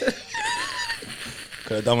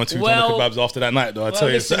 Could have done with two doner kebabs after that night, though. I tell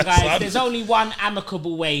you, listen, guys, there's only one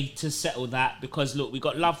amicable way to settle that because look, we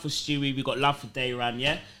got love for Stewie, we got love for Dayran,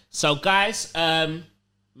 yeah. So, guys,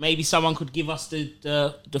 maybe someone could give us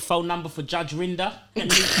the phone number for Judge Rinder.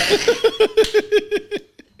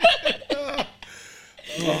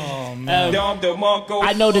 Oh man!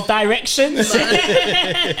 I know the directions.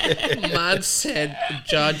 Man said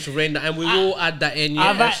Judge Rinder, and we will add that in.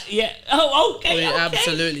 Yeah. Oh, okay. We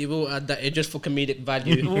absolutely will add that in just for comedic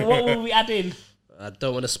value. What will we add in? I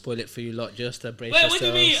don't want to spoil it for you lot. Just to brace Wait, yourselves.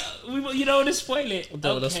 what do you mean? You don't want to spoil it? You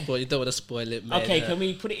don't want to spoil it, man. Okay, can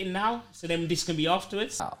we put it in now? So then this can be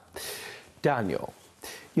afterwards? Daniel,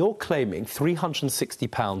 you're claiming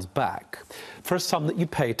 £360 back for a sum that you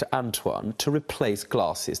paid to Antoine to replace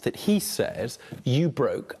glasses that he says you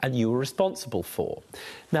broke and you were responsible for.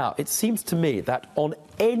 Now, it seems to me that on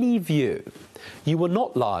any view, you were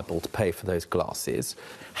not liable to pay for those glasses.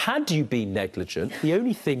 Had you been negligent, the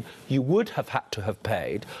only thing you would have had to have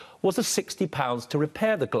paid was the £60 to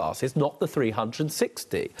repair the glasses, not the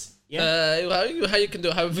 £360. Yeah. How you can do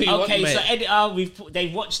it however you want, mate. Okay, so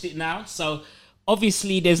they've watched it now, so...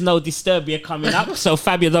 Obviously, there's no Disturbia coming up, so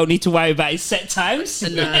Fabio don't need to worry about his set times.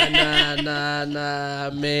 Nah,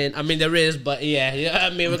 man. I mean, there is, but yeah. I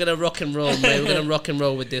mean, we're gonna rock and roll, man. We're gonna rock and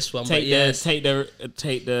roll with this one. Take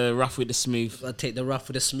the rough with the smooth. I take the rough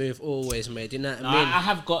with the smooth always, mate. You know what I mean? I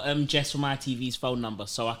have got Jess from ITV's phone number,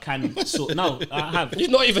 so I can sort. No, I have. He's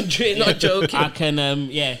not even not joking. I can.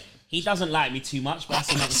 He doesn't like me too much, but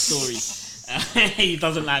that's another story. He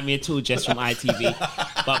doesn't like me at all, Jess from ITV.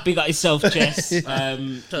 But big up yourself, Jess.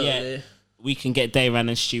 Totally. Yeah, we can get Dayran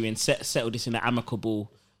and Stu and settle this in an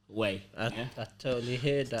amicable way. I totally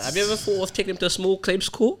hear that. Have you ever thought of taking him to a small claims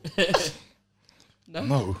court?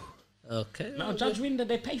 No. Okay. No, Judge Rinder,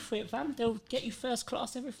 they pay for it, fam. They'll get you first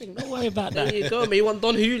class, everything. Don't worry about that. There you go, man. You want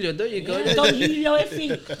Don Julio, don't you go? Yeah, Don Julio,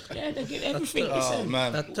 everything. Yeah, they give everything. Oh,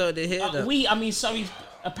 man. I totally hear that.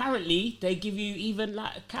 Apparently, they give you even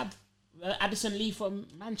like a cab. Addison Lee from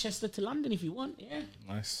Manchester to London if you want, yeah.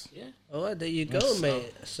 Nice. Yeah. All right, there you go,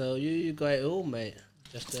 mate. So you got it all, mate.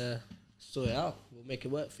 Just sort it out. We'll make it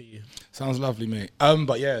work for you. Sounds lovely, mate.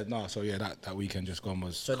 But yeah, no. So yeah, that weekend just gone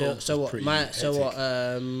was. Pretty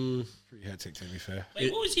hectic, to be fair.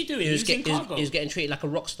 Wait, what was he doing? He was getting treated like a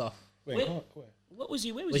rock star. Wait. What was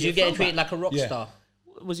he? Where was you getting treated like a rock star?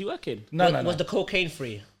 Was he working? No. Was the cocaine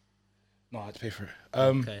free? No, I had to pay for it.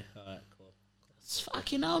 Okay, all right. It's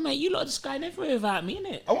fucking hell, mate. You lot just going everywhere without me,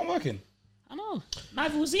 innit? I wasn't working. I know.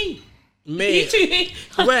 Neither was he. Mate.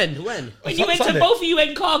 When? When you went to both of you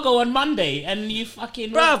in Cargo on Monday and you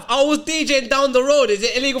fucking... Bruv, I was DJing down the road. Is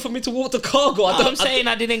it illegal for me to walk to Cargo? I'm saying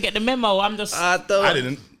I didn't get the memo. I'm just... I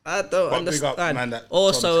didn't. understand. Big up, man,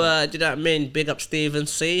 also, do you know what I mean? Big up Stephen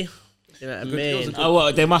C. You know what I mean? Oh,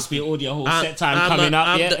 well, there must be audio whole set time coming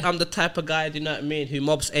up, I'm the type of guy, do you know what I mean, who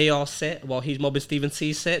mobs AR set while he's mobbing Stephen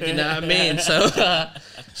C set, do you know what I mean?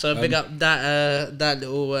 So big up that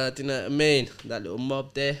little, do you know what I mean? That little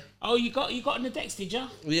mob there. Oh, you got on the decks, did you?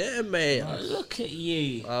 Yeah, mate. Oh, look at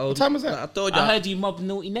you. What time was that? I told you. I heard you mobbed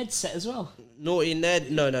Naughty Ned's set as well. Naughty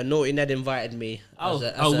Ned? No, Naughty Ned invited me.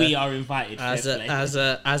 We are invited. As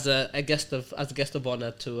a guest of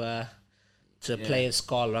honor to play in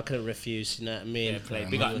Scala. I couldn't refuse, you know what I mean? Yeah, play.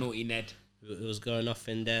 Big up Naughty Ned. It was going off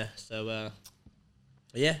in there. So,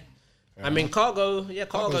 yeah. I mean, Cargo's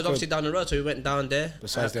obviously down the road, so we went down there,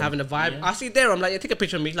 having a vibe. I see there, I'm like, yeah, take a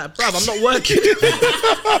picture of me. He's like, bruv, I'm not working.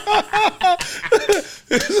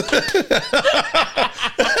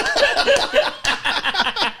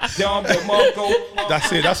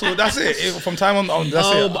 That's it. That's it. From time on, that's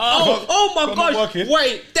it. Oh my gosh!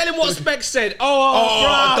 Wait, tell him what Specs said. Oh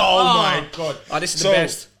my god! Oh, this is the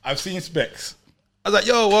best. I've seen Specs. I was like,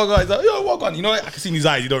 yo, what guy? He's like, yo, what guy? You know what? I can see in his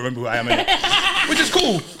eyes. You don't remember who I am, innit? Which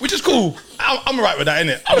is cool. I'm alright with that,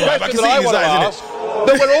 innit? I'm alright. I can see in his eyes, innit?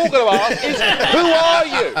 That we're all going to ask is, who are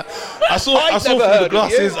you? I saw through the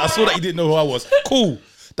glasses. I saw that he didn't know who I was. Cool.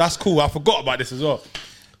 That's cool. I forgot about this as well.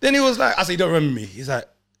 Then he was like, I said, you don't remember me. He's like,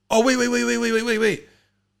 oh, wait.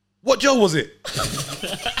 What Joe was it? Cuz.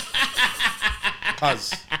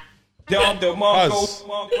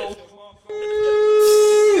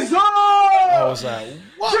 I was like,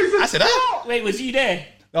 what? I said, that? Wait, was you there?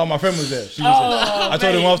 No, my friend was there. She was there. I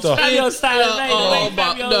told him after.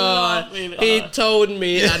 He told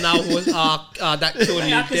me, and I was, that killed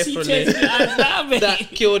me differently. That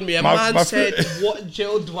killed me. A man said, what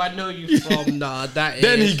jail do I know you from? Nah, that is.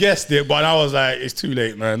 Then he guessed it, but I was like, it's too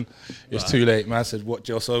late, man. It's too late, man. I said, what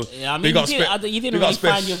jail? So, yeah, I mean, you didn't really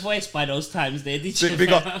find your voice by those times there, did you?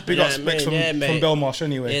 Big up Specs from Belmarsh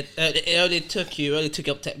anyway. It only took you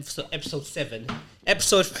up to episode 7.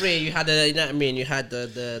 Episode 3, you had you know what I mean? You had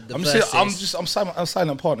the verses. I'm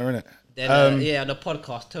silent partner, innit? Then, on the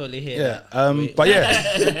podcast, totally hear that. But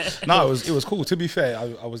yeah, no, it was cool. To be fair,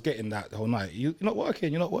 I was getting that the whole night. You're not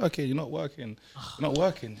working. It's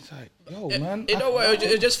like, yo, man. You know what?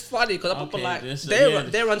 It was just funny because I'm like,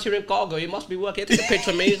 they're on here in Cargo. You must be working. Take a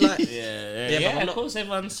picture of me. He's like, yeah, of course,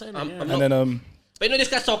 everyone's saying it. But you know this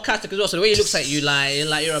guy's sarcastic as well. So the way he looks at you, like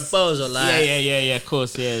you're a bozo, like yeah, of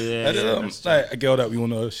course, yeah. And then like a girl that we all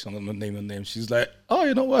know, she's not gonna name her name. She's like, "Oh,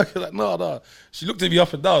 you're not working." Like, no. She looked at me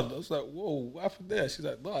up and down. I was like, "Whoa, what happened there?" She's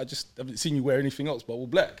like, "No, I just haven't seen you wear anything else but all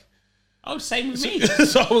black." Oh, same with me.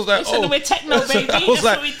 So I was like, we're techno, baby. That's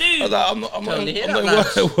what we do. I was like, I'm not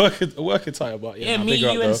in working attire, but me,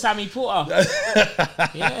 you, and Sammy Porter.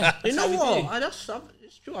 Yeah, you know what?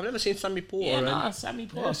 It's true. I've never seen Sammy Porter. Yeah, Sammy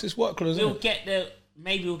Porter. Yeah, it's his work clothes.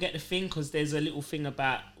 Maybe we'll get the thing because there's a little thing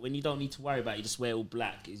about when you don't need to worry about it, you just wear all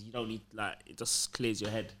black. Is you don't need it just clears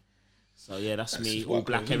your head. So yeah, that's me, all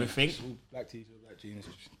black everything. All black t-shirt, black jeans,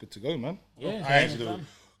 good to go, man. Yeah, I actually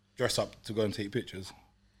dress up to go and take pictures.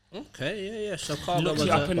 Okay, yeah. So Cargo was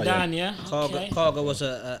up and down, yeah. Cargo was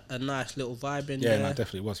a nice little vibe in there. Yeah, no,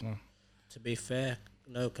 definitely was, man. To be fair.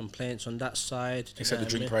 No complaints on that side. Except the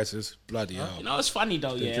drink prices. Bloody hell. You know, it's funny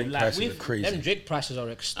though, the drink prices are crazy. Them drink prices are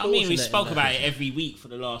extortionate. I mean, we spoke about it every week for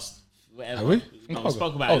the last whatever. Have we? No, we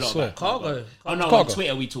spoke about it a lot. About Cargo. Oh no, on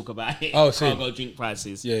Twitter we talk about it. Oh, Cargo drink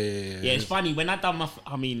prices. Yeah. Yeah, it's funny when I done my.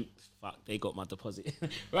 They got my deposit.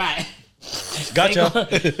 Right. Gotcha.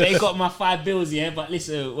 They got my $5, yeah. But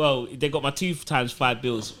listen, they got my 2 times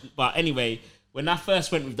 $5. But anyway, when I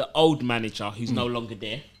first went with the old manager, who's no longer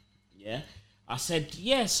there, yeah, I said,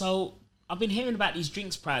 yeah, so I've been hearing about these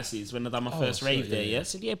drinks prices when I done my first rave there, yeah. I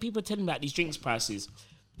said, yeah, people are telling me about these drinks prices.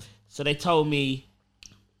 So they told me,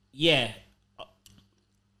 yeah,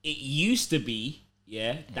 it used to be,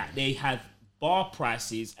 yeah, that they had bar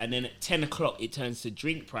prices and then at 10 o'clock it turns to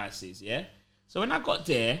drink prices, yeah. So when I got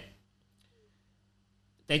there,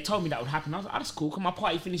 they told me that would happen. I was like, that's cool, because my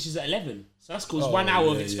party finishes at 11. So that's cool, it's 1 hour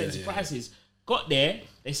of expensive prices. Got there,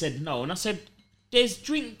 they said no. And I said, there's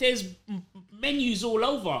menus all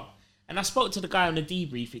over. And I spoke to the guy on the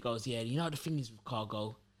debrief. He goes, yeah, you know the thing is with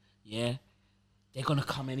Cargo, yeah, they're going to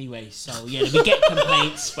come anyway. So, yeah, we get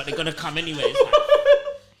complaints, but they're going to come anyway. Like,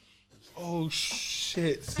 oh,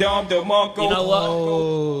 shit. You know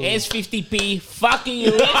what? Here's 50p. Fucking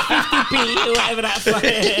you. Here's 50p. Whatever that's like.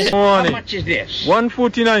 How much is this?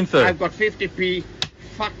 149, sir. I've got 50p.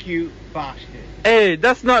 Fuck you, bastard. Hey,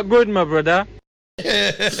 that's not good, my brother.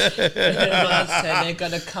 They're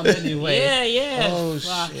gonna come anyway. Yeah. Oh,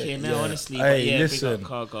 fucking shit. no, honestly. Hey, but yeah, listen, big up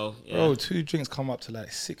Cargo. Yeah. Bro, 2 drinks come up to like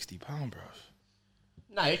 £60, bro.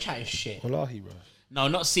 No, you're chatting shit. Wallahi, bro. No,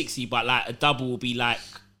 not 60, but like a double will be like.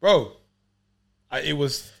 Bro, it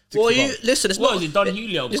was. Well, listen. It's what not. Was it Don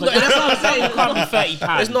Julio? It's not. That's what I'm saying. It can't be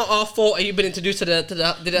 £30. It's not our fault. You've been introduced to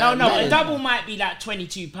the. No. A double might be like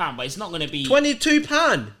 £22, but it's not gonna be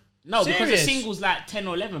 £22. No, because the single's like £10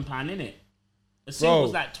 or £11, innit? The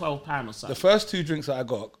single's like £12 or something. The first 2 drinks that I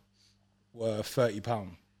got were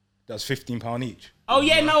 £30. That's £15 each. Oh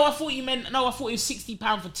yeah, no, I thought you meant. No, I thought it was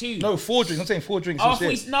 £60 for 2. No, 4 drinks. I'm saying 4 drinks. I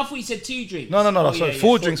thought you said 2 drinks. No. Sorry,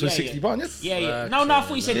 4 drinks was £60. Yeah. No, I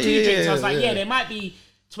thought you said 2 drinks. I was like, there might be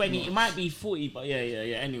 20. It might be 40, but yeah.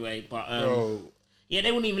 Anyway, but bro. Yeah,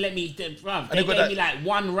 they wouldn't even let me, bruv. And They they got gave me that- like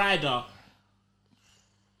one rider.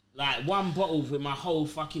 Like one bottle with my whole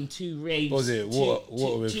fucking 2 raves. What was it?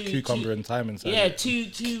 Water with cucumber and thyme inside. Yeah, it.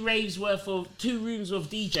 two raves worth of 2 rooms of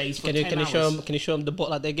DJs for Can 10 you hours. show him? Can you show him the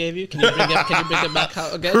bottle that they gave you? Can you bring it back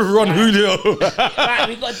out again? Ron Julio. Right,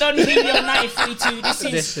 we got Don Julio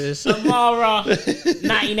 1942. This is Amara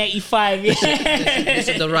 1985. Yeah. This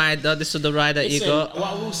is the rider. This is the rider you Listen, got. what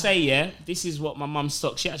I will say, yeah, this is what my mum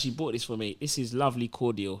stocked. She actually bought this for me. This is lovely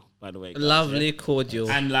cordial, by the way. Guys, Lovely yeah? cordial.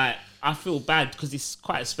 And like, I feel bad because it's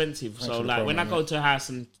quite expensive. Thanks So for the like, promo, when I go mate. to her house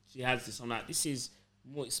and she has this, I'm like, this is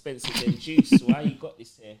more expensive than juice. Why you got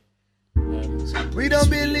this here? So We don't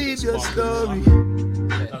believe your story.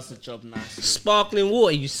 Does the job nicely. Sparkling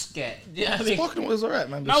water, you scared? Yeah, I mean, Sparkling water's alright,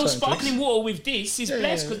 man. No, sparkling water with this is Yeah,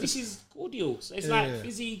 blessed yeah, because yeah. this is cordial. So it's Yeah, like yeah.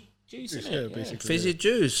 fizzy juice, Juice, isn't yeah, it? basically. fizzy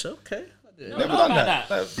juice. Okay. You don't Never know done about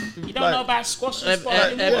that. You don't know about squash and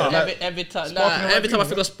sparkling Every water? time, Sparkling every time I water.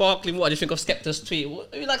 think of sparkling water, I just think of Skepta's tweet.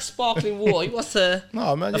 What, you like sparkling water? You want a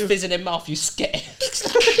No, man. fizz in their mouth? You scared?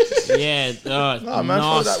 Yeah, No, man.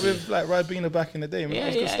 I feel that nasty. with like Ribena back in the day, man. Yeah,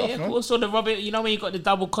 That was good stuff, man. Also, the Robert, you know when you got the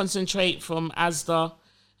double concentrate from Asda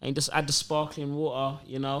and you just add the sparkling water,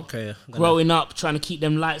 you know. Okay. I'm gonna- Growing up, trying to keep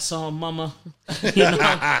them lights on, mama. You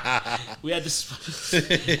know, we had this.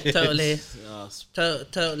 Totally. Yes.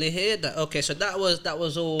 Totally hear that. Okay, so that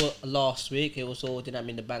was all last week. It was all,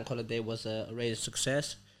 the bank holiday was a raising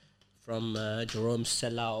success. From Jerome's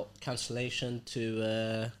sellout cancellation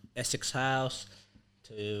to Essex House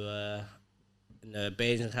to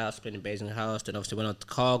Basing House, playing in Basing House. Then obviously went on to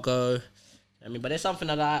Cargo. But there's something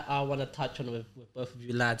that I want to touch on with both of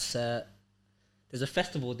you lads. There's a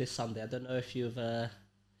festival this Sunday. I don't know if you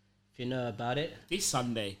know about it. This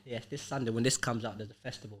Sunday. Yes, this Sunday when this comes out, there's a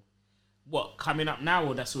festival. What, coming up now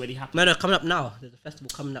or that's already happened? No, coming up now. There's a festival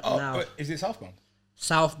coming up now. Oh, is it Southbound?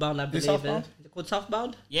 Southbound, I believe. Southbound? Is it called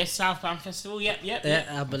Southbound? Yes, Southbound Festival. Yep. Yeah,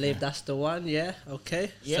 I believe that's the one. Yeah,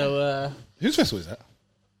 okay. Yeah. So, Whose festival is that?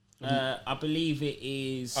 I believe it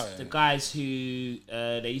is Oh, yeah, the yeah. guys who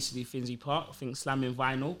they used to do Finsbury Park, I think Slamming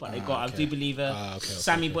Vinyl, but they got, okay. I do believe Okay,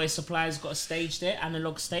 Sammy Boy Supplies got a stage there,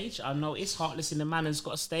 analog stage. I noticed Heartless in the Manor's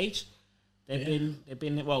got a stage. They've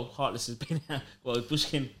been well, Heartless has been well,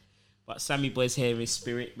 Bushkin, but Sammy Boy's here in his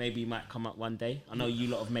spirit. Maybe he might come up one day. I know you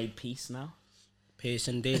lot have made peace now. peace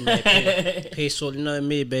indeed, mate. Peace all, you know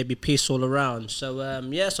me, baby. Peace all around. So,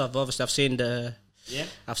 so I've seen the. Yeah.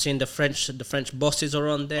 I've seen the French bosses are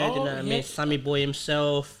on there. Oh, you know what I mean? yeah. Sammy Boy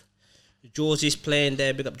himself, Jawsy's playing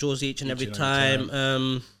there. Big up Jawsy each and every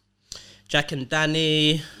time. Jack and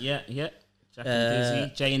Danny. Yeah. Jack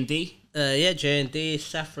and Dizzy, J&D. J&D,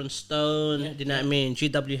 Saffron Stone. do you know what I mean?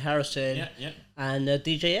 GW Harrison. Yeah. And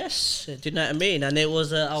DJS. Do you know what I mean? And it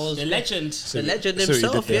was I was The legend. the legend see what you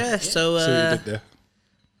himself. did there. Yeah. So See what you did there.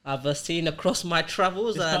 I've seen across my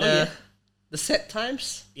travels and yeah. the set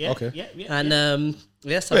times. Yeah. Okay. Yeah. And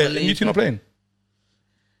yes, I Wait, believe. you two not playing?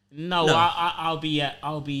 No, No. I'll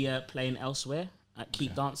be playing elsewhere at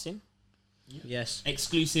Keep Dancing. Yes.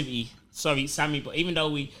 Exclusivity. Sorry, Sammy, but even though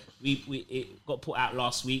we it got put out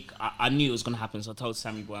last week, I knew it was gonna happen, so I told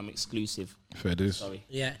Sammy Boy I'm exclusive. Fair dues. Sorry.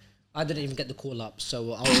 Yeah. I didn't even get the call up,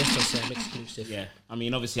 so I'll also say I'm exclusive. Yeah, I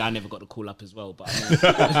mean, obviously, I never got the call up as well, but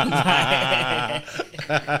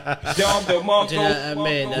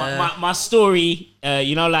my story,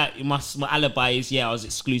 like my alibi is, I was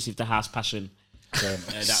exclusive to House Passion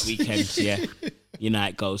that weekend. Yeah, you know how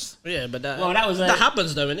it goes. Yeah, but that was that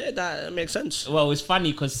happens though, innit? That makes sense. Well, it's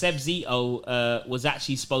funny because Seb Zito was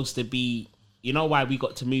actually supposed to be. You know why we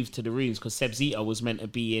got to move to the rooms? Because Seb Zito was meant to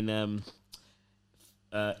be in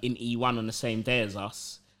E1 on the same day as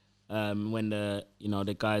us. When the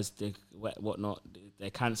guys whatnot they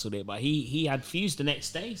cancelled it, but he had Fuse the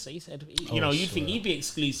next day, so he said you'd think he'd be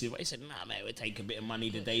exclusive, but he said nah mate, we'll take a bit of money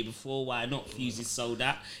the day before, why not? Fuse is sold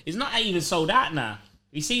out. It's not even sold out now.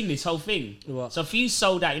 We've seen this whole thing. What? So Fuse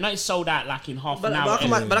sold out. It's sold out like in half an hour.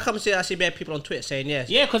 But I come see I see bare people on Twitter saying yes.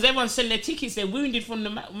 Yeah, because everyone's selling their tickets. They're wounded from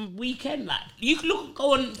the weekend. Like you can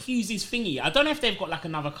go on Fuse's thingy. I don't know if they've got like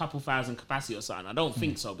another couple thousand capacity or something. I don't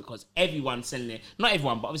think so because everyone's selling it. Not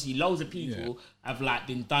everyone, but obviously loads of people have like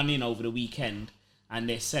been done in over the weekend, and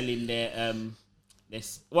they're selling their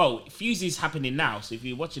Fuse is happening now. So if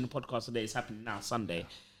you're watching the podcast today, it's happening now Sunday,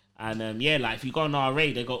 and like if you go on RA,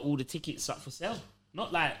 they got all the tickets up for sale.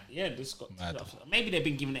 Not like this got maybe they've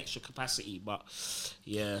been given extra capacity, but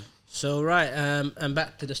yeah. So right, and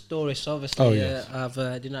back to the story. So obviously, I've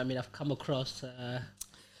you know what I mean. I've come across.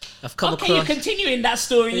 You're continuing that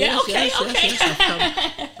story. Yes, Okay.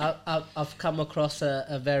 I've come across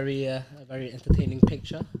a very entertaining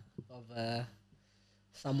picture of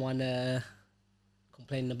someone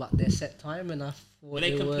complaining about their set time, and I thought Were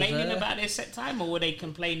they complaining about their set time, or were they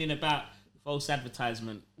complaining about false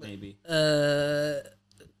advertisement? Maybe.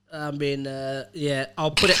 I mean, yeah,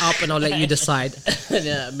 I'll put it up and I'll let you decide. You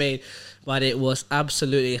know what I mean? But it was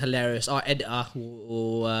absolutely hilarious. Our editor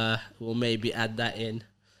will maybe add that in.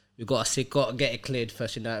 We got to get it cleared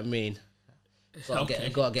first. You know what I mean? Got to get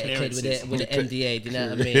it cleared with the NDA. You know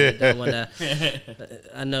what I mean? I don't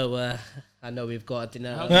wanna. I know we've got. You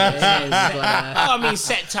know. I mean,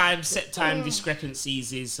 set time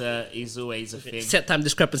discrepancies is always a thing. Set time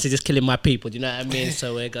discrepancies is killing my people. Do you know what I mean?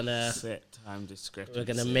 So we're gonna set time discrepancies.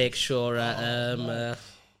 We're gonna make sure.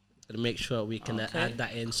 We can add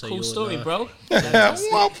that in. So cool story, bro. You know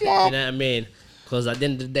what I mean? Because at the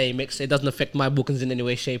end of the day, it doesn't affect my bookings in any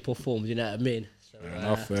way, shape, or form. You know what I mean?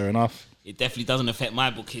 So, Fair enough. It definitely doesn't affect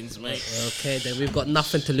my bookings, mate. Okay, then we've got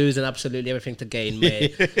nothing to lose and absolutely everything to gain,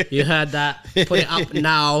 mate. You heard that? Put it up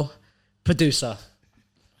now, producer.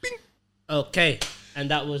 Okay,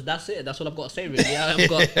 and that's it. That's all I've got to say, really. I've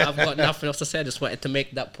got nothing else to say. I just wanted to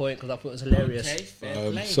make that point because I thought it was hilarious. Okay,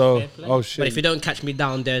 fair play. Oh shit! But if you don't catch me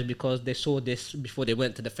down there, because they saw this before they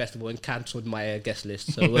went to the festival and cancelled my guest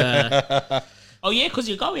list. So. Oh yeah, because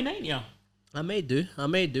you're going, ain't you? I may do.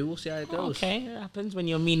 We'll see how it goes. Okay, it happens when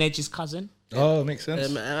you're Mean Edge's cousin. Oh, makes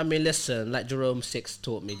sense. I mean, listen, like Jerome Six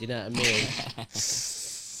taught me. Do you know what I mean?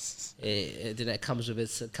 It comes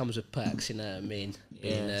with perks. You know what I mean?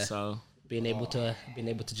 Being able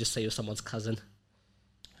to just say you're someone's cousin.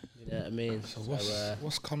 You know what I mean? So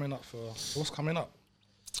what's coming up?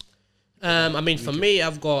 I mean, for me,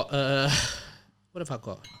 I've got what have I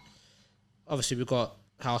got? Obviously, we've got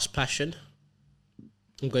House Passion.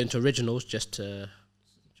 I'm going to originals just to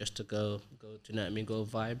go. Do you know what I mean? Go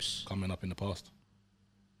vibes. Coming up in the past.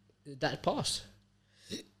 That passed.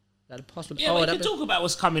 Yeah, we can talk about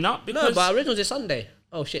what's coming up. Because no, but originals is Sunday.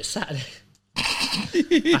 Oh shit, Saturday.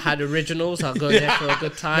 I had originals. I'll go there for a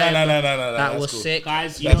good time. No. That was cool. Sick,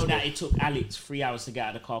 guys. You know that it took Alex 3 hours to get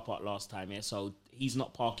out of the car park last time. Yeah, so he's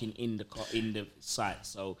not parking in the site.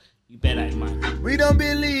 So. You bear that in mind. We don't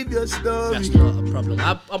believe your story. That's not a problem.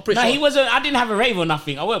 I'm pretty sure. He wasn't. I didn't have a rave or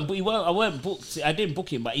nothing. I weren't booked. I didn't book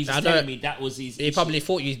him, but he's just telling me that was his. He probably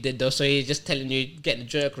thought you did though, so he's just telling you get the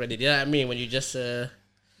jerk ready. You know what I mean? When you just.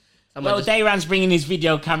 Dayran's bringing his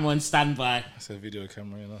video camera on standby. That's a video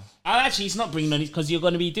camera, you know. Oh, actually, he's not bringing on it because you're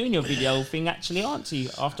going to be doing your video thing, actually, aren't you?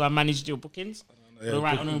 After I managed your bookings, the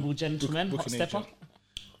right honourable gentleman, Hot Stepper.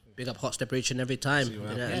 Big up Hot Stepper each and every time. You know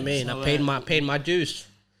what I mean? So, I paid my dues.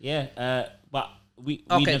 Yeah, but we've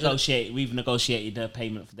negotiated the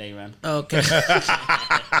payment for Dayran. Okay.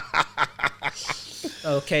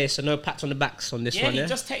 Okay, so no pats on the backs on this one. Yeah, he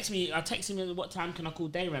just texted me. I texted him, what time can I call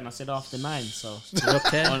Dayran? I said after 9. So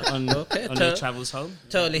okay, on your travels home.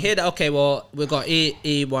 Totally hear that. Okay, well we've got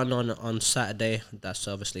E1 on Saturday. That's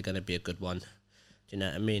obviously going to be a good one. Do you know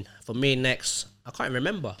what I mean? For me next, I can't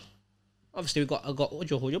remember. Obviously I got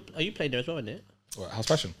Audio Hall. Are you playing there as well, isn't it? What, House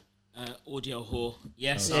Passion? Audio Hall.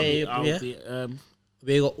 Yes. We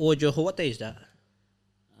got Audio Hall. What day is that?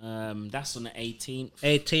 That's on the 18th.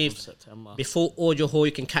 18th of September. Before Audio Hall,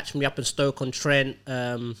 you can catch me up in Stoke-on-Trent.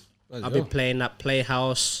 I'll be playing at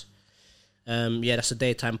Playhouse. Yeah, that's a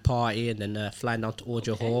daytime party, and then flying down to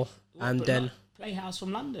Audio Hall, and then Playhouse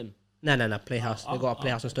from London. No, Playhouse. They got a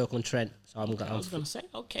Playhouse in Stoke-on-Trent. So I was gonna say,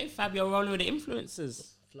 okay, Fabio rolling with the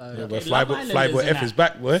influencers. Yeah, but Flyboy F is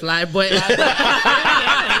back, boy. Flyboy F.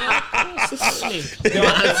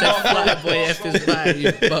 Flyboy F is back,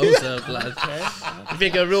 you bozo, blood. You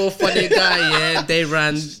think a real funny guy, yeah? They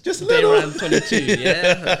ran 22,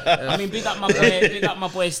 yeah? I mean, big up my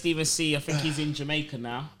boy Stephen C. I think he's in Jamaica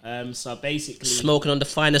now. So basically... Smoking on the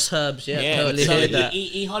finest herbs, totally so heard that.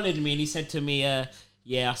 He hollered me and he said to me,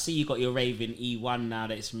 yeah, I see you got your rave in E1 now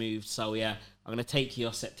that it's moved, so yeah, I'm going to take you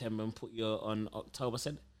off September and put you on October. I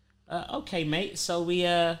said, okay, mate. So we...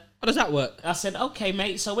 How does that work? I said, okay,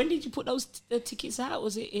 mate. So when did you put those tickets out?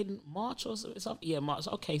 Was it in March or something? Yeah, March.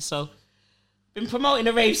 Okay, so... Been promoting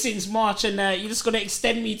the rave since March and you're just going to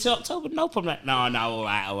extend me to October? No problem. No, all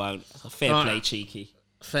right, I won't. Fair play, cheeky.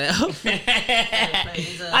 Fair.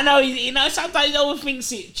 I know, sometimes he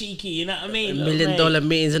overthinks it, cheeky, you know what I mean? $1 million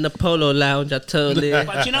meetings in the Polo Lounge, I totally...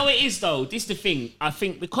 But you know what it is, though? This is the thing. I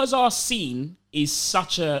think because our scene is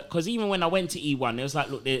such a... Because even when I went to E1, it was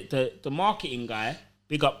like, look, the marketing guy,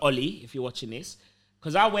 big up Ollie, if you're watching this,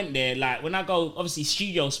 because I went there, like, when I go... Obviously,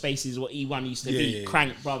 studio space is what E1 used to be. Yeah.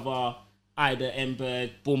 Crank, Brother, Ida,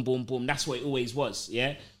 Ember, boom, boom, boom. That's what it always was,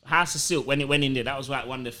 yeah? House of Silk, when it went in there, that was like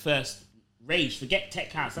one of the first... raves, forget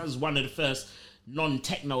Tech House. That was one of the first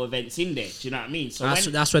non-techno events in there. Do you know what I mean? So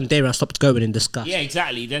that's when Dayran stopped going in disgust. Yeah,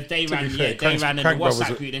 exactly. They ran and the Crank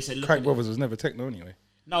WhatsApp group. They said, "Look, Crank Brothers was never techno anyway."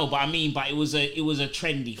 No, but it was a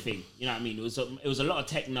trendy thing. You know what I mean? It was a lot of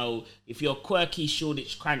techno. If you're quirky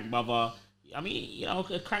Shoreditch Crank Brother, I mean, you know,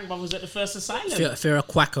 Crank Brothers at the first asylum. If you're a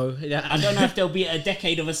quacko, yeah. I don't know if there'll be a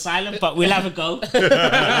decade of asylum, but we'll have a go.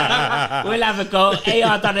 We'll have a go.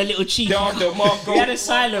 AR done a little cheat. We had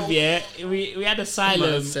asylum, yeah. We had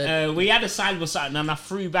asylum. We had asylum or something, and I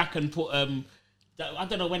threw back and put I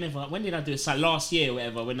don't know when did I do asylum? Last year or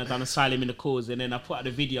whatever, when I done asylum in the cause, and then I put out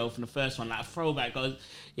a video from the first one, like a throwback. Goes,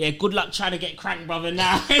 yeah, good luck trying to get Crank Brother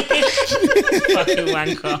now. Fucking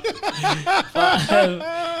wanker.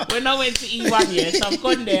 But when I went to E1, yeah, so I've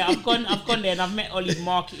gone there and I've met Ollie's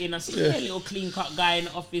marketing. I said, yeah, little clean cut guy in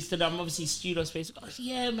the office to them, obviously studio space. He goes,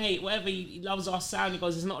 yeah, mate, whatever, he loves our sound. He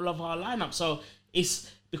goes, there's not a lot of our lineup. So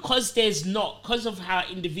it's because of how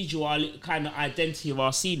individual our kind of identity of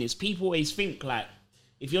our scene is, people always think like,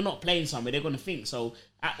 if you're not playing somewhere, they're gonna think. So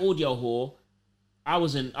at Audio Hall, I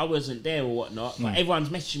wasn't there or whatnot, but everyone's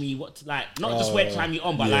messaging me what to, like, not just where time you're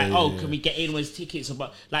on, but can we get in? Where's tickets?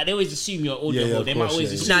 But like they always assume you're at Audio Hall. They might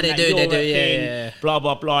always assume they do. Blah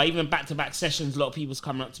blah blah. Even back-to-back sessions, a lot of people's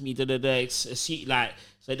coming up to me. Like so,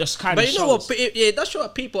 it just kind of. But you know what? It does show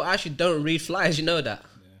that people actually don't read flyers. You know that.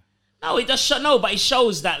 No, it does show. No, but it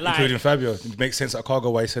shows that like. Including Fabio, it makes sense at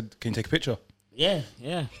Cargo why he said, "Can you take a picture?" Yeah.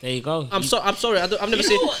 There you go. I'm sorry. I've never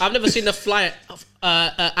seen the flyer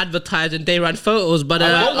advertising Dayran photos, but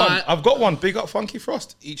I've got one. Big up Funky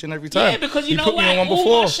Frost each and every time. Yeah, because you know put what? Me on one all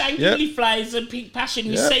before. our Shangri flyers and Pink Passion.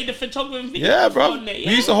 You say the photographer and video. Yeah, bro. We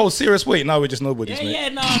used to hold serious weight. Now we're just nobodies, mate. Yeah,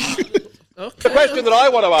 no. The question that I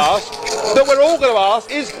want to ask, that we're all going to ask,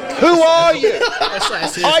 is who are you?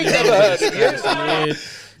 I never heard of you.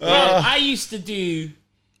 Well, I used to do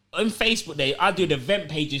on Facebook Day. I do the event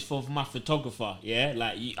pages for my photographer. Yeah,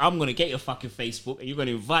 like I'm gonna get your fucking Facebook and you're gonna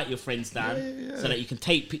invite your friends down so that you can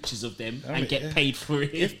take pictures of them and get paid for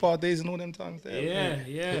it. Ifbar days and all them times there.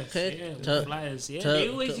 Yeah. Flyers. Yeah, they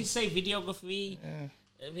always used to say videography.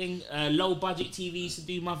 Everything. Low budget TV used to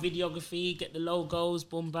do my videography, get the logos,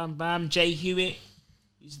 boom, bam, bam. Jay Hewitt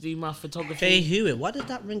used to do my photography. Jay Hewitt, why did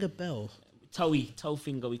that ring a bell? Toe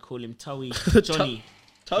Finger, we call him Johnny.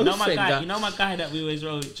 You know my guy that we always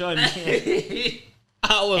wrote, John.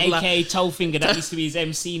 AKA Toe Finger. That used to be his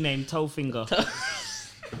MC name, Toe Finger.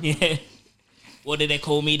 Yeah. What did they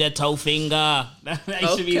call me? The Toe Finger. That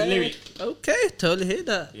used to be his lyric. Okay, totally hear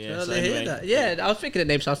that. Hear that. Yeah, I was thinking the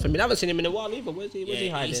name sounds familiar. I haven't seen him in a while either. Where's he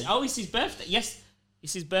hiding? It's his birthday. Yes,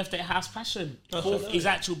 it's his birthday at House Passion. His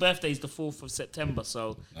actual birthday is the 4th of September,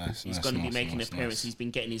 so he's going to be making an appearance. He's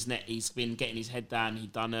been getting his head down.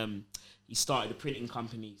 He started a printing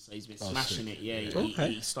company, so he's been smashing it. Yeah,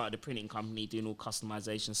 he started a printing company doing all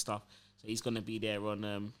customization stuff. So he's going to be there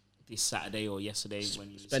on this Saturday or yesterday when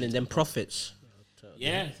he spending them profits.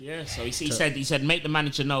 Yeah. So he said, make the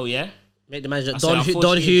manager know. Yeah, make the manager. Don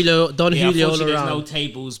Julio all around. There's no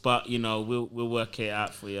tables, but you know we'll work it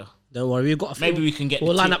out for you. Don't worry, we've got. Maybe we can get.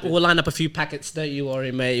 We'll line up a few packets. Don't you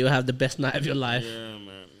worry, mate. You'll have the best night of your life. Yeah,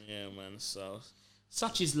 man. So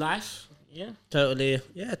such is life. Yeah. Totally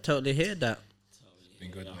hear that. It's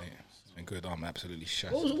been good, mate. It's been good. I'm absolutely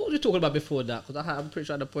shattered. What was you talking about before that? Because I'm pretty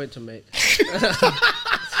sure I had a point to make.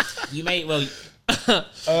 You made well.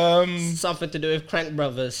 Something to do with Crank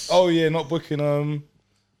Brothers. Oh yeah, not booking mate,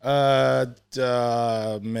 I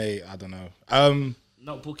don't know.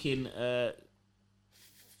 Not booking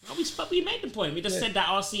we made the point. We just said that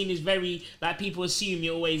our scene is very like people assume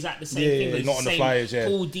you're always at the same thing. It's not on the flyers.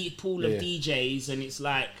 Pool of DJs, and it's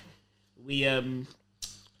like we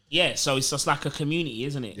so it's just like a community,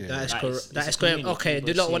 isn't it? Yeah. That is correct. That is correct. Okay,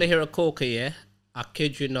 do not want to hear a corker, yeah? I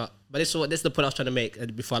kid you not. But this is the point I was trying to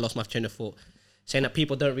make before I lost my train of thought. Saying that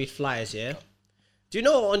people don't read flyers, yeah? Do you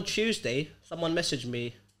know on Tuesday, someone messaged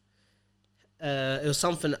me, it was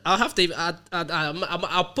something, I'll have to,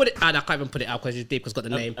 I'll put it, I can't even put it out because it's deep because it's got the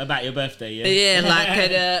name. About your birthday, yeah? Yeah,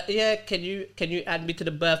 like, can you add me to the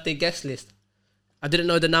birthday guest list? I didn't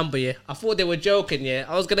know the number, yeah? I thought they were joking, yeah?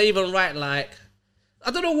 I was going to even write like, I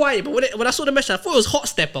don't know why, but when I saw the message, I thought it was Hot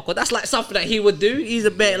Stepper because that's like something that he would do. He's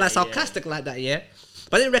a bit like sarcastic like that, yeah?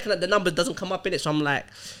 But I didn't reckon that the number doesn't come up in it, so I'm like,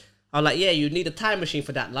 yeah, you need a time machine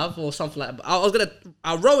for that, love, or something like that. But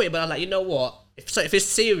I wrote it, but I was like, you know what? If it's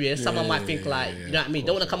serious, someone might think like, you know what I mean?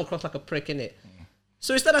 Don't want to come across like a prick, innit?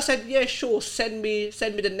 So instead I said, yeah, sure, send me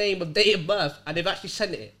the name of date of birth, and they've actually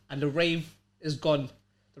sent it, and the rave is gone.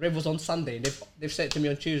 The rave was on Sunday, and they've sent it to me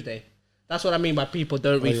on Tuesday. That's what I mean by people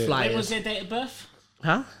don't read flyers. When was their date of birth?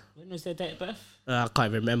 Huh? When was their date of birth? I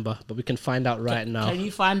can't remember, but we can find out right now. Can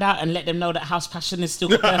you find out and let them know that House Passion has still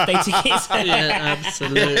got birthday tickets? Yeah,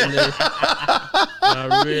 absolutely.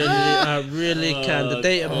 I really can. The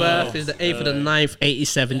date of birth is the 8th of the 9th,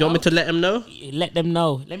 87. Do you want me to let them know? Let them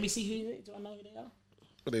know. Let me see who. Do I know who they are?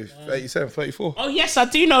 What are they, 87, 34? Oh yes, I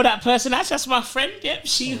do know that person. That's just my friend. Yep,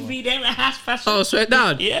 she'll be there at House Passion. Oh, straight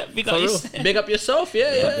down. Yeah, big up, big up yourself.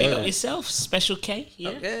 Yeah. Big up yourself, Special K.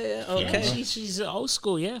 Yeah, okay. Yeah, she's old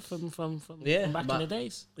school. Yeah, from back in the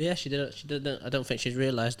days. Yeah, she didn't. I don't think she's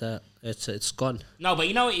realised that it's gone. No, but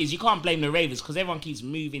you know what it is. You can't blame the Ravens because everyone keeps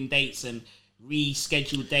moving dates and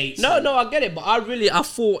reschedule dates. No, I get it, but I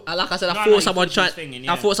thought, like I said, I thought someone trying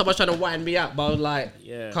to wind me up, but I was like,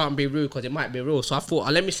 can't be rude because it might be rude. So I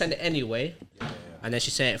thought, let me send it anyway, and then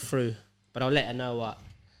she sent it through. But I'll let her know what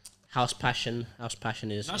House Passion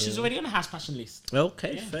is. No, she's already on the House Passion list.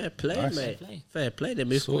 Okay, fair play, mate. Fair play. They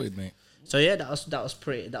moved sorted, mate. So yeah, that was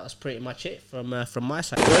pretty much it from my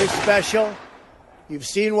side. Very special. You've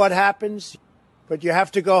seen what happens, but you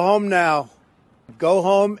have to go home now. Go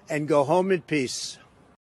home and go home in peace.